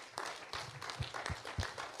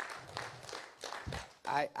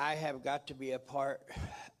I have got to be a part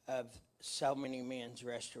of so many men's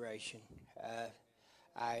restoration.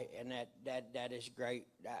 And that is great.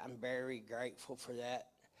 I'm very grateful for that.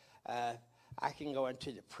 I can go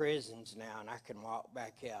into the prisons now and I can walk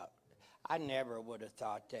back out. I never would have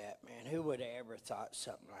thought that, man. Who would have ever thought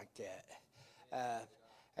something like that?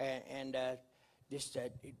 Just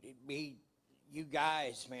be you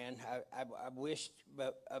guys, man. I wish,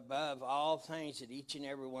 but above all things, that each and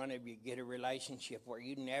every one of you get a relationship where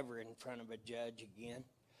you're never in front of a judge again.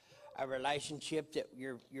 A relationship that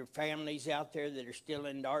your families out there that are still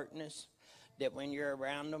in darkness, that when you're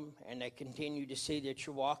around them and they continue to see that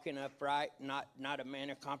you're walking upright, not a man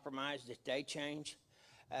of compromise, that they change.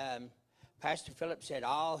 Pastor Philip said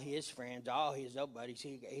all his friends, all his old buddies,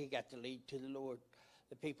 he got to lead to the Lord.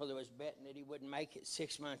 The people that was betting that he wouldn't make it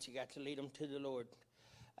 6 months, he got to lead them to the Lord.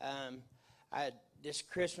 This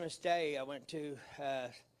Christmas Day, I went to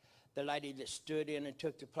the lady that stood in and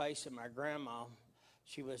took the place of my grandma.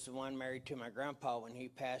 She was the one married to my grandpa when he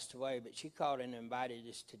passed away, but she called and invited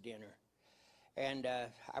us to dinner. And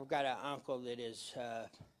I've got an uncle that is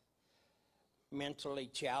mentally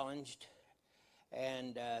challenged,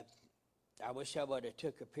 and I wish I would have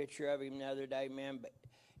took a picture of him the other day, man, but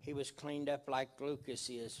he was cleaned up like Lucas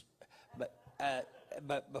is.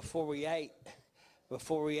 But before we ate,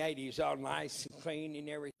 he was all nice and clean and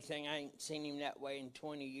everything. I ain't seen him that way in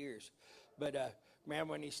 20 years. But man,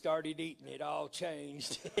 when he started eating, it all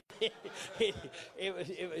changed.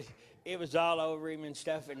 it was all over him and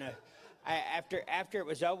stuff. And after it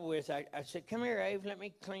was over with, I said, "Come here, Abe, let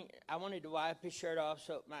me clean." I wanted to wipe his shirt off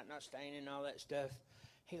so it might not stain and all that stuff.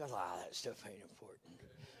 He goes, that stuff ain't important."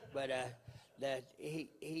 But that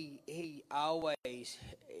he always,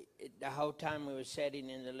 the whole time we were sitting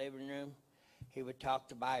in the living room, he would talk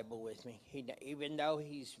the Bible with me. Even though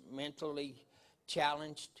he's mentally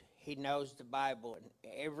challenged, he knows the Bible. And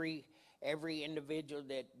every individual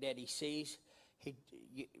that he sees,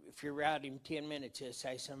 if you're around him 10 minutes, he'll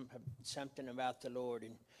say something about the Lord.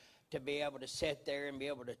 And to be able to sit there and be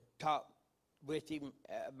able to talk with him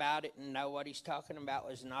about it and know what he's talking about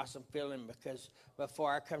was an awesome feeling, because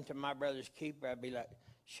before I come to my brother's keeper, I'd be like,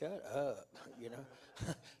 "Shut up,"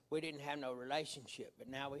 We didn't have no relationship, but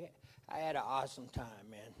now I had an awesome time,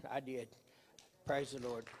 man. I did. Praise the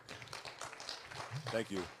Lord.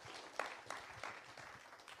 Thank you.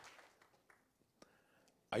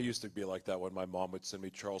 I used to be like that when my mom would send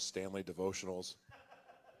me Charles Stanley devotionals.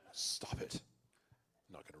 Stop it.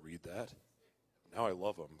 I'm not going to read that. Now I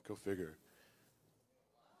love them. Go figure.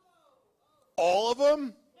 All of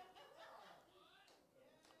them?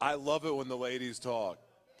 I love it when the ladies talk.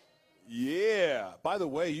 Yeah. By the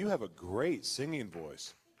way, you have a great singing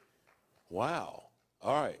voice. Wow.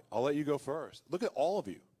 All right, I'll let you go first. Look at all of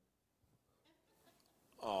you.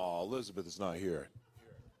 Oh, Elizabeth is not here.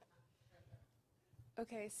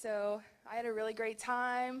 Okay, so I had a really great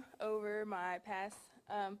time over my pass.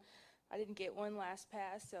 I didn't get one last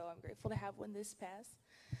pass, so I'm grateful to have one this pass.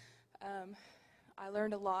 I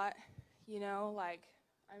learned a lot,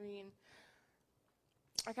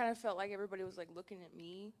 I kind of felt like everybody was like looking at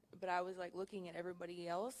me, but I was like looking at everybody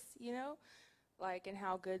else, and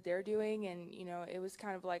how good they're doing. And, it was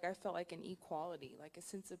kind of like I felt like an equality, like a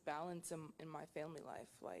sense of balance in my family life.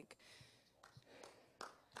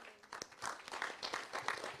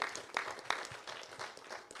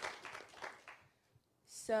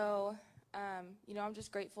 So, I'm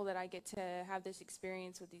just grateful that I get to have this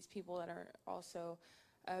experience with these people that are also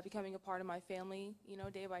becoming a part of my family,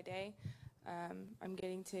 day by day. I'm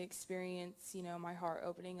getting to experience, my heart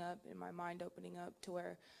opening up and my mind opening up to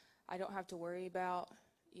where I don't have to worry about,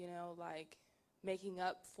 making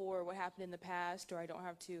up for what happened in the past, or I don't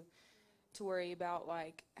have to worry about,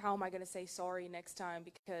 how am I going to say sorry next time,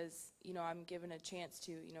 because, I'm given a chance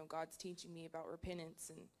to, God's teaching me about repentance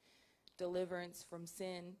and deliverance from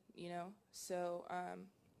sin, So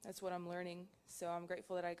that's what I'm learning. So I'm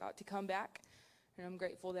grateful that I got to come back, and I'm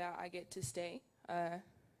grateful that I get to stay, and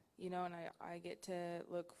I get to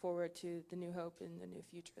look forward to the new hope and the new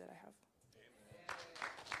future that I have.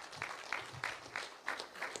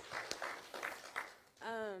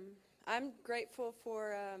 I'm grateful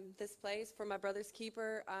for this place, for my brother's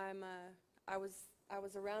keeper. I was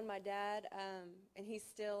around my dad, and he's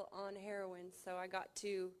still on heroin, so I got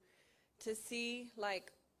to see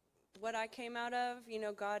what I came out of.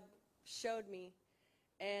 God showed me,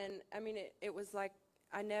 and it was like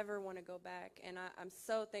I never want to go back. And I'm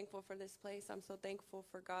so thankful for this place. I'm so thankful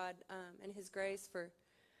for God and His grace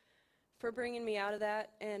for bringing me out of that.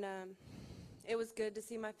 And it was good to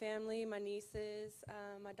see my family, my nieces,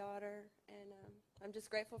 my daughter, and I'm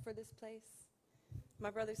just grateful for this place,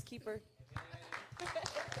 my brother's keeper.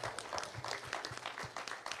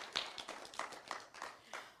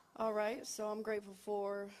 All right, so I'm grateful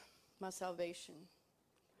for my salvation.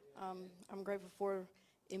 I'm grateful for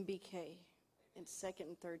MBK and second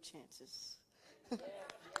and third chances.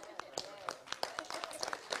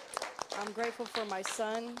 I'm grateful for my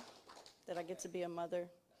son, that I get to be a mother.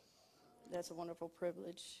 That's a wonderful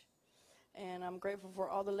privilege. And I'm grateful for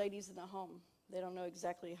all the ladies in the home. They don't know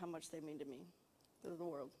exactly how much they mean to me, to the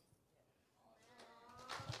world.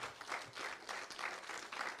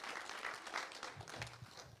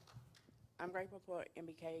 I'm grateful for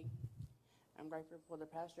MBK. I'm grateful for the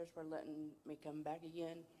pastors for letting me come back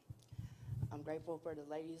again. I'm grateful for the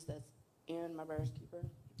ladies that's in my brother's keeper.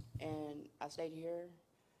 And I stayed here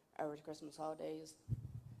over the Christmas holidays.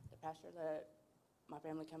 The pastor let my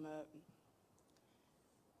family come up.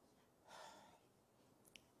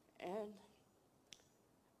 And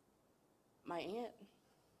my aunt,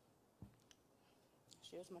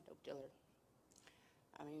 she was my dope dealer.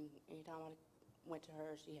 Anytime I went to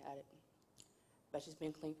her, she had it. But she's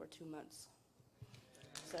been clean for 2 months.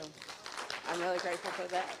 So I'm really grateful for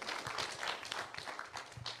that.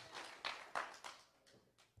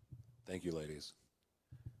 Thank you, ladies.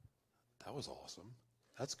 That was awesome.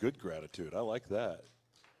 That's good gratitude. I like that.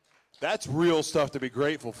 That's real stuff to be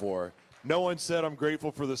grateful for. No one said I'm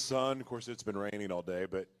grateful for the sun. Of course, it's been raining all day,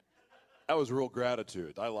 but that was real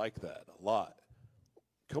gratitude. I like that a lot.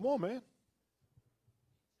 Come on, man.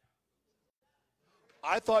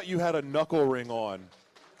 I thought you had a knuckle ring on,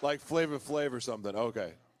 like Flavor Flav or something.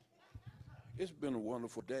 Okay. It's been a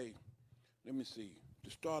wonderful day. Let me see.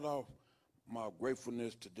 To start off, my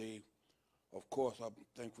gratefulness today, of course, I'm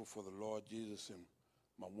thankful for the Lord Jesus and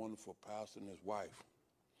my wonderful pastor and his wife.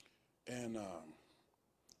 And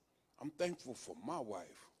I'm thankful for my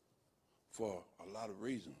wife for a lot of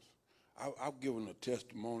reasons. I've given a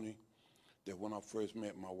testimony that when I first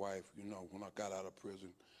met my wife, when I got out of prison,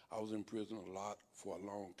 I was in prison a lot for a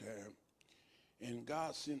long time. And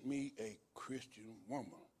God sent me a Christian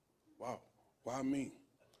woman. Wow. Why me?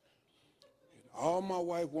 All my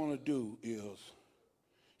wife want to do is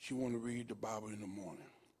she want to read the Bible in the morning.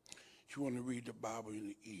 She want to read the Bible in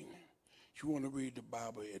the evening. She want to read the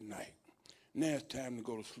Bible at night. Now it's time to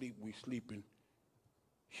go to sleep. We sleeping.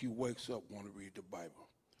 She wakes up, want to read the Bible.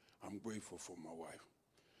 I'm grateful for my wife.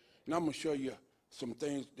 Now I'm going to show you some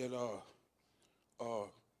things that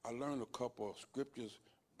I learned a couple of scriptures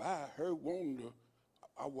by her wanting to.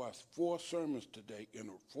 I watched 4 sermons today,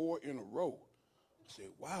 4 in a row. I said,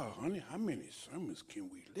 wow, honey, how many sermons can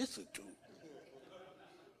we listen to?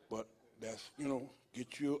 That's,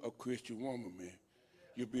 get you a Christian woman, man.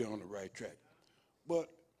 You'll be on the right track. But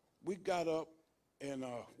we got up and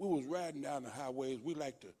we was riding down the highways. We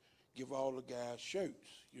like to give all the guys shirts,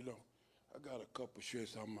 I got a couple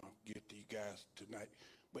shirts I'm going to get these guys tonight.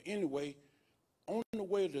 But anyway, on the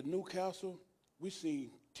way to Newcastle, we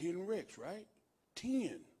seen 10 wrecks, right?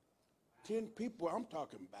 10 people. I'm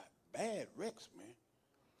talking about bad wrecks, man.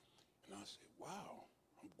 And I said, wow,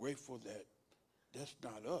 I'm grateful that that's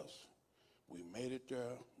not us. We made it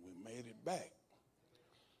there. We made it back.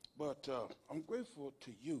 But I'm grateful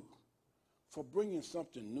to you for bringing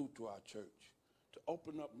something new to our church, to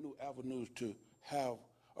open up new avenues to have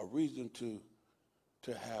a reason to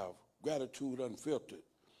have gratitude unfiltered,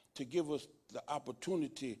 to give us the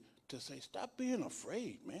opportunity to say, stop being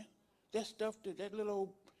afraid, man. That stuff, that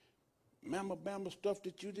little mamma bama stuff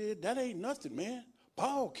that you did, that ain't nothing, man.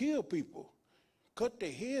 Paul killed people, cut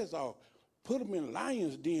their heads off, put them in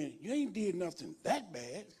lions' den. You ain't did nothing that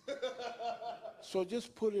bad. So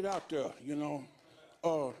just put it out there,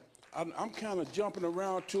 I'm kind of jumping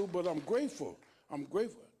around too, but I'm grateful. I'm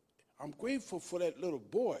grateful for that little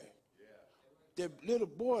boy. Yeah. That little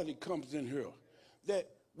boy that comes in here, that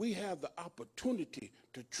we have the opportunity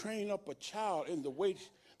to train up a child in the way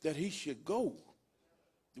that he should go.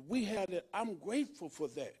 We had it. I'm grateful for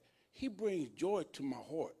that. He brings joy to my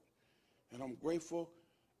heart, and I'm grateful.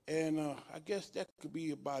 And I guess that could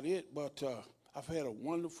be about it, but I've had a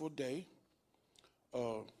wonderful day.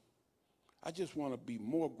 I just want to be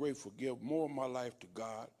more grateful, give more of my life to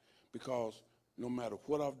God, because no matter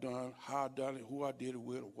what I've done, how I've done it, who I did it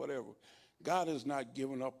with, or whatever, God has not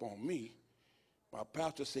given up on me. My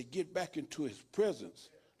pastor said, get back into his presence.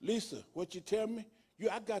 Lisa, what you tell me?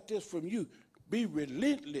 I got this from you. Be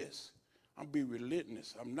relentless. I'm be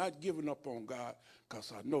relentless. I'm not giving up on God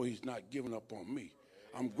because I know he's not giving up on me.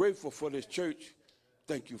 I'm grateful for this church.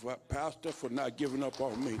 Thank you, Pastor, for not giving up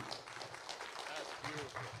on me. That's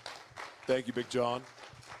beautiful. Thank you, Big John.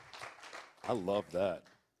 I love that.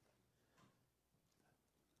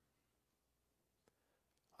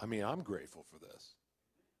 I'm grateful for this.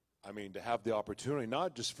 To have the opportunity,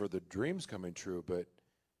 not just for the dreams coming true, but,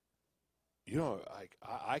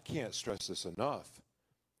 I can't stress this enough.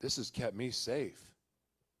 This has kept me safe.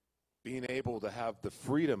 Being able to have the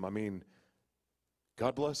freedom.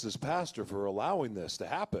 God bless this pastor for allowing this to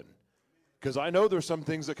happen. Because I know there's some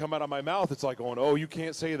things that come out of my mouth. It's like going, oh, you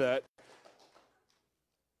can't say that.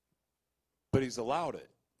 But he's allowed it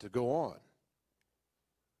to go on.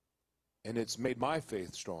 And it's made my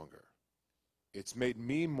faith stronger. It's made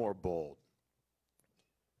me more bold.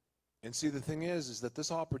 And see, the thing is that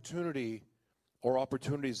this opportunity or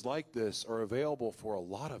opportunities like this are available for a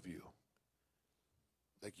lot of you.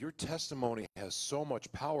 Like, your testimony has so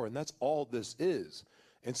much power, and that's all this is.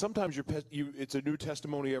 And sometimes it's a new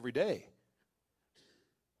testimony every day.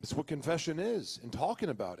 It's what confession is, and talking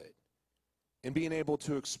about it, and being able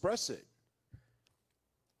to express it.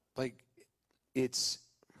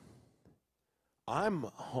 I'm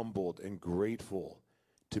humbled and grateful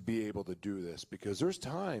to be able to do this, because there's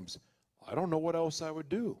times I don't know what else I would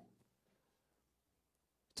do.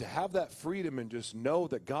 To have that freedom and just know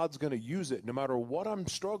that God's going to use it no matter what I'm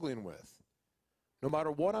struggling with, no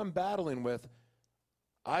matter what I'm battling with.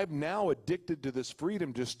 I'm now addicted to this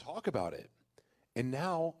freedom, just talk about it. And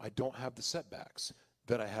now I don't have the setbacks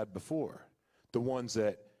that I had before, the ones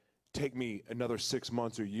that take me another 6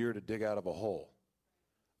 months or a year to dig out of a hole.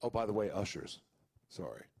 Oh, by the way, ushers,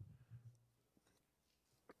 sorry.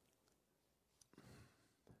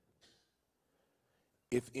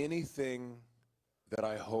 If anything that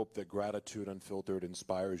I hope that Gratitude Unfiltered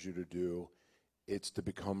inspires you to do, it's to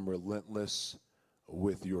become relentless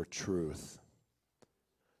with your truth.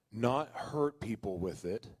 Not hurt people with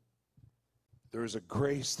it. There's a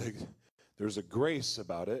grace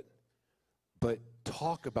about it, but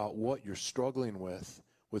talk about what you're struggling with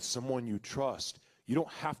someone you trust. You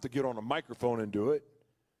don't have to get on a microphone and do it,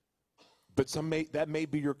 but that may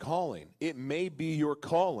be your calling. It may be your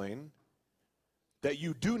calling that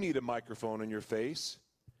you do need a microphone in your face,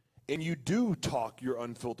 and you do talk your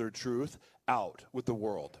unfiltered truth out with the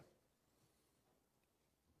world.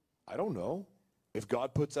 I don't know. If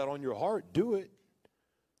God puts that on your heart, do it.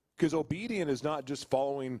 Because obedient is not just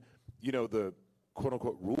following, the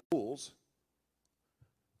quote-unquote rules.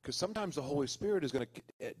 Because sometimes the Holy Spirit is going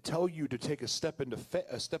to tell you to take a step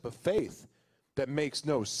of faith that makes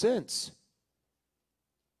no sense.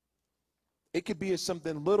 It could be as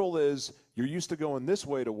something little as you're used to going this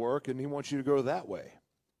way to work, and he wants you to go that way.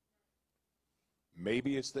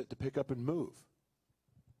 Maybe it's that to pick up and move.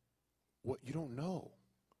 What you don't know.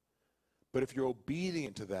 But if you're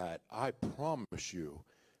obedient to that, I promise you,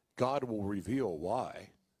 God will reveal why.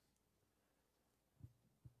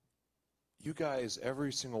 You guys,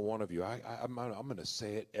 every single one of you, I'm going to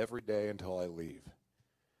say it every day until I leave.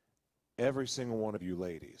 Every single one of you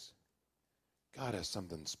ladies, God has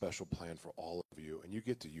something special planned for all of you, and you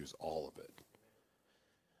get to use all of it.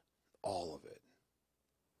 All of it.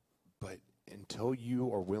 But until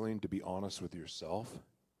you are willing to be honest with yourself,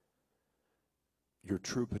 your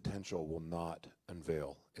true potential will not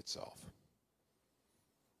unveil itself.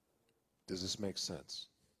 Does this make sense?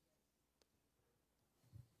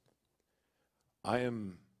 I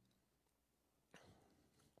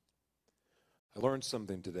learned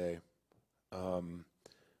something today.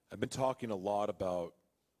 I've been talking a lot about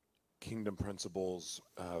kingdom principles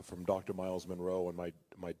from Dr. Miles Monroe in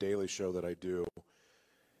my daily show that I do.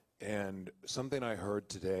 And something I heard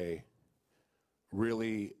today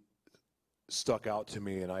really stuck out to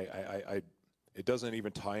me, and it doesn't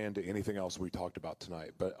even tie into anything else we talked about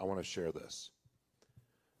tonight, but I want to share this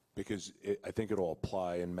because I think it'll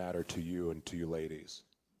apply and matter to you and to you ladies.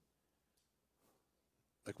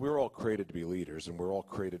 Like, we're all created to be leaders, and we're all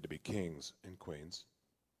created to be kings and queens.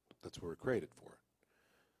 That's what we're created for.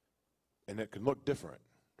 And it can look different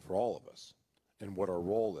for all of us and what our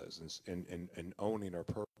role is in owning our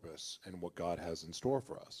purpose and what God has in store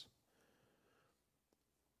for us.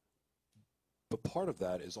 But part of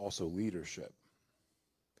that is also leadership.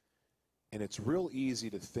 And it's real easy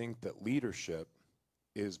to think that leadership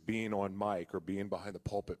is being on mic or being behind the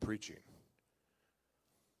pulpit preaching.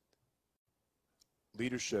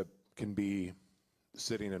 Leadership can be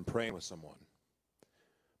sitting and praying with someone.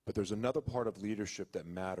 But there's another part of leadership that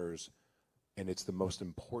matters, and it's the most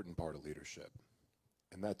important part of leadership,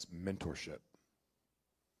 and that's mentorship.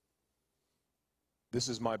 This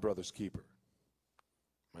is my brother's keeper,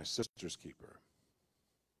 my sister's keeper.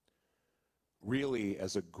 Really,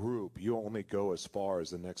 as a group, you only go as far as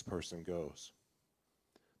the next person goes.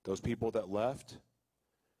 Those people that left,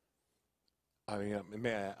 may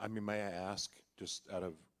I ask, just out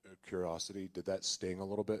of curiosity, did that sting a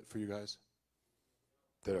little bit for you guys?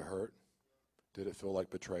 Did it hurt? Did it feel like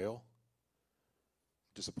betrayal?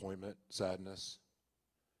 Disappointment? Sadness?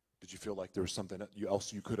 Did you feel like there was something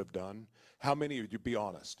else you could have done? How many of you, be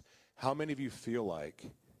honest, how many of you feel like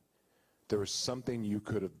there was something you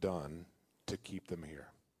could have done to keep them here?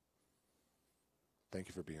 Thank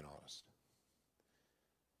you for being honest.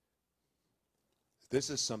 This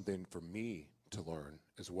is something for me to learn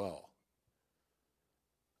as well.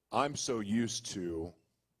 I'm so used to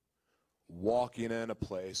walking in a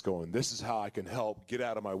place going, this is how I can help, get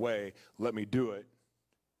out of my way, let me do it,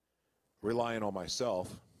 relying on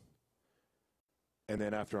myself. And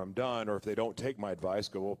then after I'm done, or if they don't take my advice,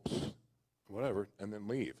 go, well, whatever, and then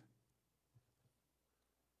leave.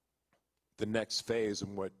 The next phase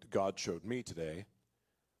in what God showed me today,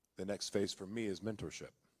 the next phase for me is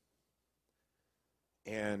mentorship.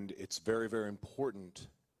 And it's very, very important.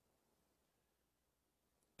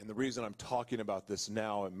 And the reason I'm talking about this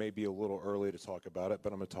now, it may be a little early to talk about it,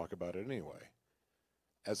 but I'm going to talk about it anyway.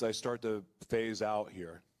 As I start to phase out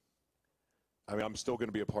here, I'm still going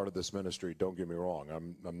to be a part of this ministry, don't get me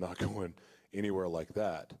wrong. I'm not going anywhere like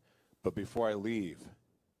that. But before I leave,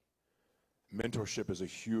 mentorship is a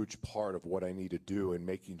huge part of what I need to do in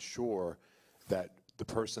making sure that the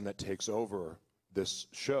person that takes over this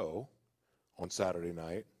show on Saturday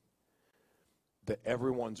night, that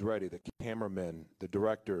everyone's ready, the cameramen, the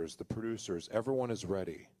directors, the producers, everyone is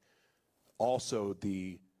ready. Also,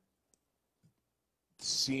 the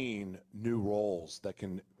seeing new roles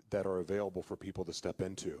that are available for people to step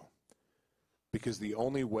into. Because the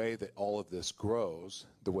only way that all of this grows,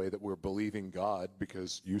 the way that we're believing God,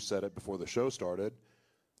 because you said it before the show started,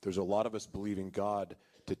 there's a lot of us believing God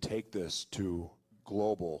to take this to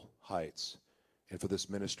global heights and for this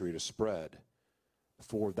ministry to spread.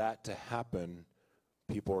 For that to happen,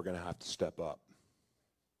 people are going to have to step up.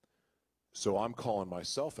 So I'm calling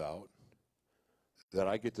myself out that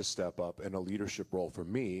I get to step up, and a leadership role for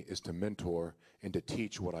me is to mentor and to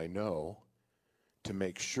teach what I know to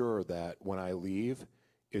make sure that when I leave,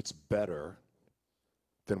 it's better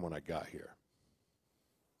than when I got here.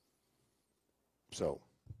 So,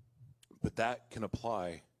 but that can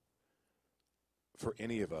apply for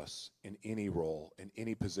any of us in any role, in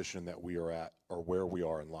any position that we are at or where we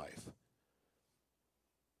are in life.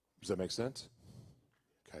 Does that make sense?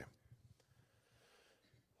 Okay.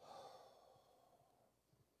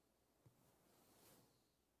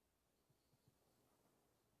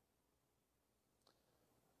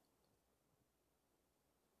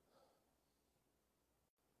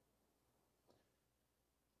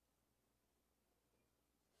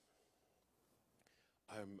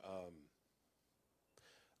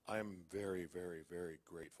 I am very, very, very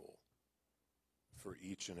grateful for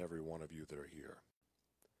each and every one of you that are here.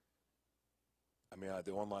 I mean,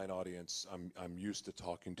 the online audience, I'm used to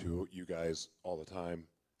talking to you guys all the time,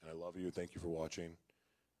 and I love you. Thank you for watching.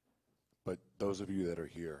 But those of you that are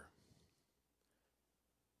here,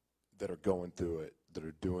 that are going through it, that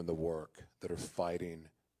are doing the work, that are fighting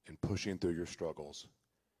and pushing through your struggles,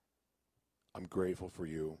 I'm grateful for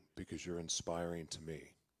you because you're inspiring to me.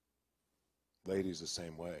 Ladies, the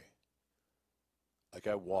same way. Like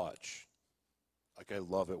I watch, like I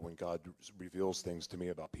love it when God reveals things to me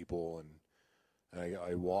about people, and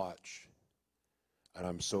I watch, and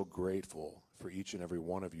I'm so grateful for each and every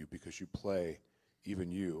one of you because you play,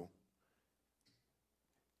 even you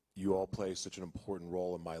all play such an important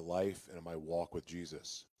role in my life and in my walk with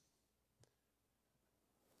Jesus.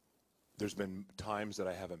 There's been times that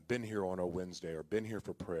I haven't been here on a Wednesday or been here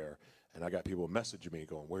for prayer, and I got people messaging me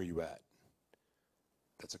going, where are you at?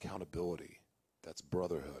 That's accountability. That's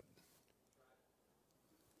brotherhood.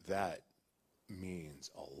 That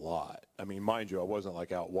means a lot. I mean, mind you, I wasn't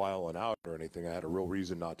like out wilding out or anything. I had a real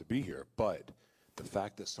reason not to be here. But the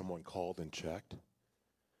fact that someone called and checked,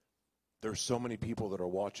 there's so many people that are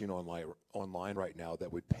watching online right now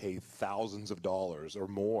that would pay thousands of dollars or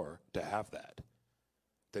more to have that.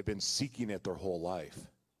 They've been seeking it their whole life.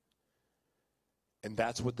 And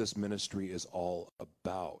that's what this ministry is all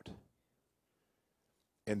about.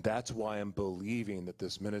 And that's why I'm believing that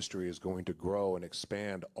this ministry is going to grow and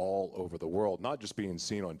expand all over the world, not just being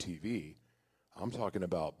seen on TV. I'm talking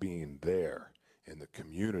about being there in the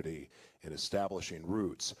community and establishing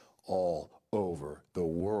roots all over the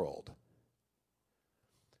world.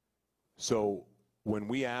 So when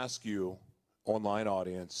we ask you, online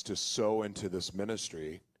audience, to sow into this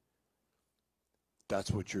ministry,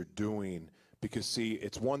 that's what you're doing. Because, see,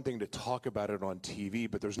 it's one thing to talk about it on TV,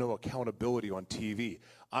 but there's no accountability on TV.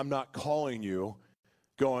 I'm not calling you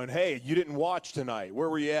going, hey, you didn't watch tonight. Where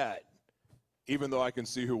were you at? Even though I can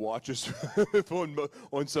see who watches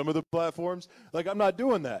on some of the platforms. Like, I'm not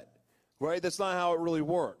doing that, right? That's not how it really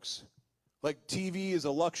works. Like, TV is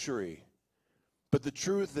a luxury. But the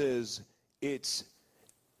truth is, it's,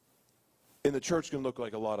 in the church can look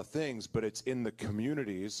like a lot of things, but it's in the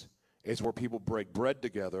communities. It's where people break bread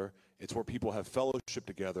together. It's where people have fellowship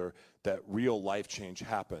together that real life change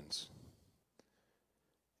happens.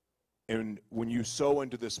 And when you sow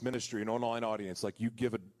into this ministry, an online audience, like you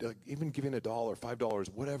give even giving $1, $5,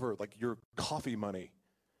 whatever, like your coffee money,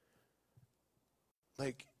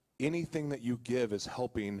 like anything that you give is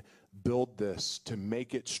helping build this, to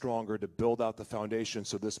make it stronger, to build out the foundation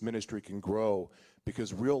so this ministry can grow,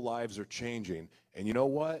 because real lives are changing. And you know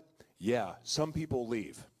what? Yeah, some people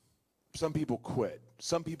leave. Some people quit.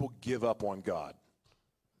 Some people give up on God.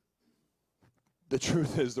 The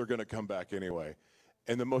truth is they're going to come back anyway.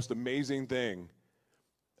 And the most amazing thing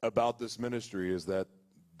about this ministry is that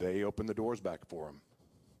they open the doors back for them.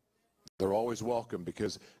 They're always welcome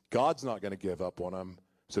because God's not going to give up on them,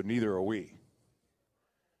 so neither are we.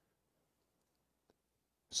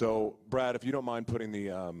 So, Brad, if you don't mind putting the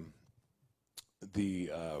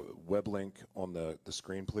web link on the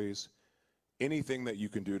screen, please. Anything that you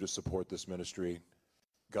can do to support this ministry,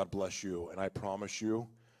 God bless you. And I promise you,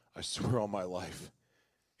 I swear on my life,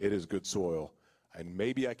 it is good soil. And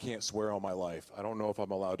maybe I can't swear on my life. I don't know if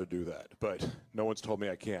I'm allowed to do that, but no one's told me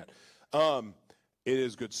I can't. It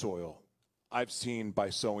is good soil. I've seen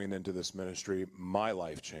by sowing into this ministry, my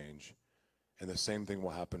life change. And the same thing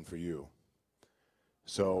will happen for you.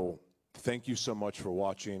 So thank you so much for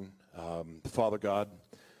watching. Father God,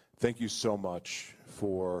 thank you so much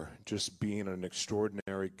for just being an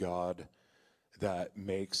extraordinary God that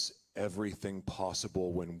makes everything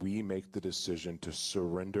possible when we make the decision to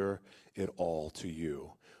surrender it all to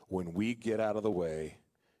you. When we get out of the way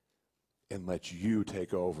and let you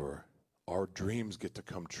take over, our dreams get to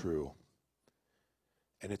come true.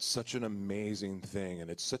 And it's such an amazing thing, and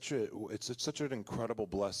it's such an incredible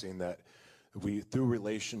blessing that we, through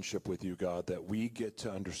relationship with you, God, that we get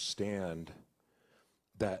to understand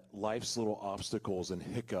that life's little obstacles and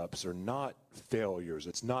hiccups are not failures.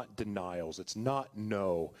 It's not denials. It's not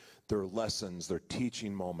no. They're lessons. They're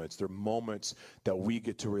teaching moments. They're moments that we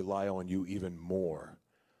get to rely on you even more.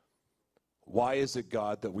 Why is it,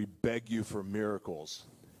 God, that we beg you for miracles?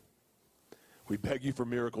 We beg you for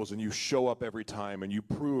miracles, and you show up every time, and you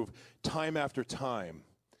prove time after time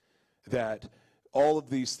that all of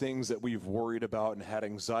these things that we've worried about and had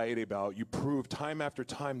anxiety about, you prove time after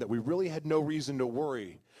time that we really had no reason to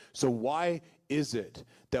worry. So why is it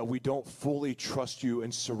that we don't fully trust you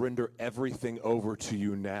and surrender everything over to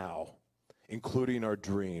you now, including our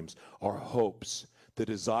dreams, our hopes, the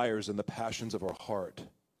desires and the passions of our heart?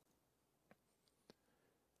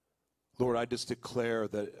 Lord, I just declare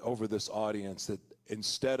that over this audience that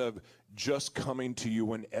instead of just coming to you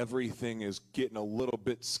when everything is getting a little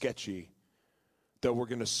bit sketchy, that we're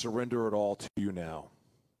going to surrender it all to you now.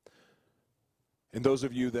 And those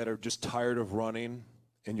of you that are just tired of running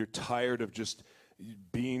and you're tired of just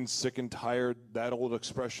being sick and tired, that old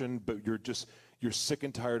expression, but you're sick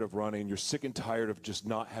and tired of running. You're sick and tired of just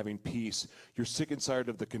not having peace. You're sick and tired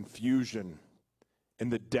of the confusion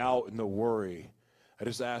and the doubt and the worry. I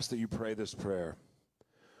just ask that you pray this prayer.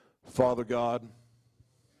 Father God,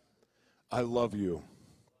 I love you.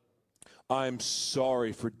 I'm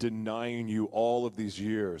sorry for denying you all of these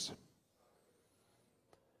years.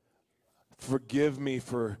 Forgive me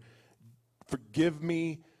for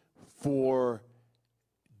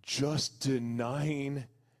just denying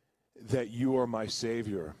that you are my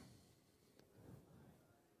Savior.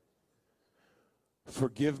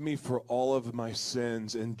 Forgive me for all of my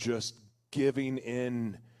sins and just giving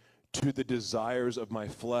in to the desires of my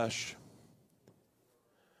flesh.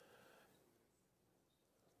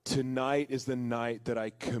 Tonight is the night that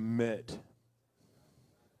I commit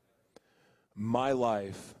my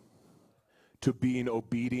life to being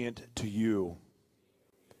obedient to you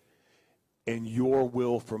and your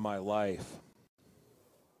will for my life.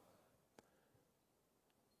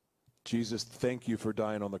 Jesus, thank you for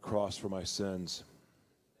dying on the cross for my sins.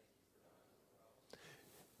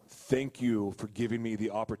 Thank you for giving me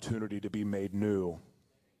the opportunity to be made new.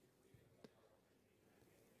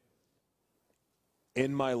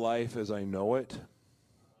 In my life as I know it,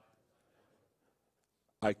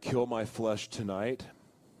 I kill my flesh tonight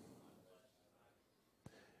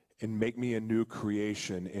and make me a new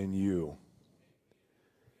creation in you.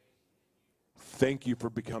 Thank you for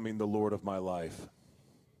becoming the Lord of my life.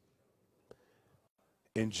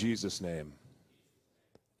 In Jesus' name,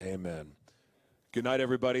 amen. Good night,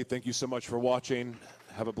 everybody. Thank you so much for watching.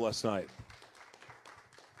 Have a blessed night.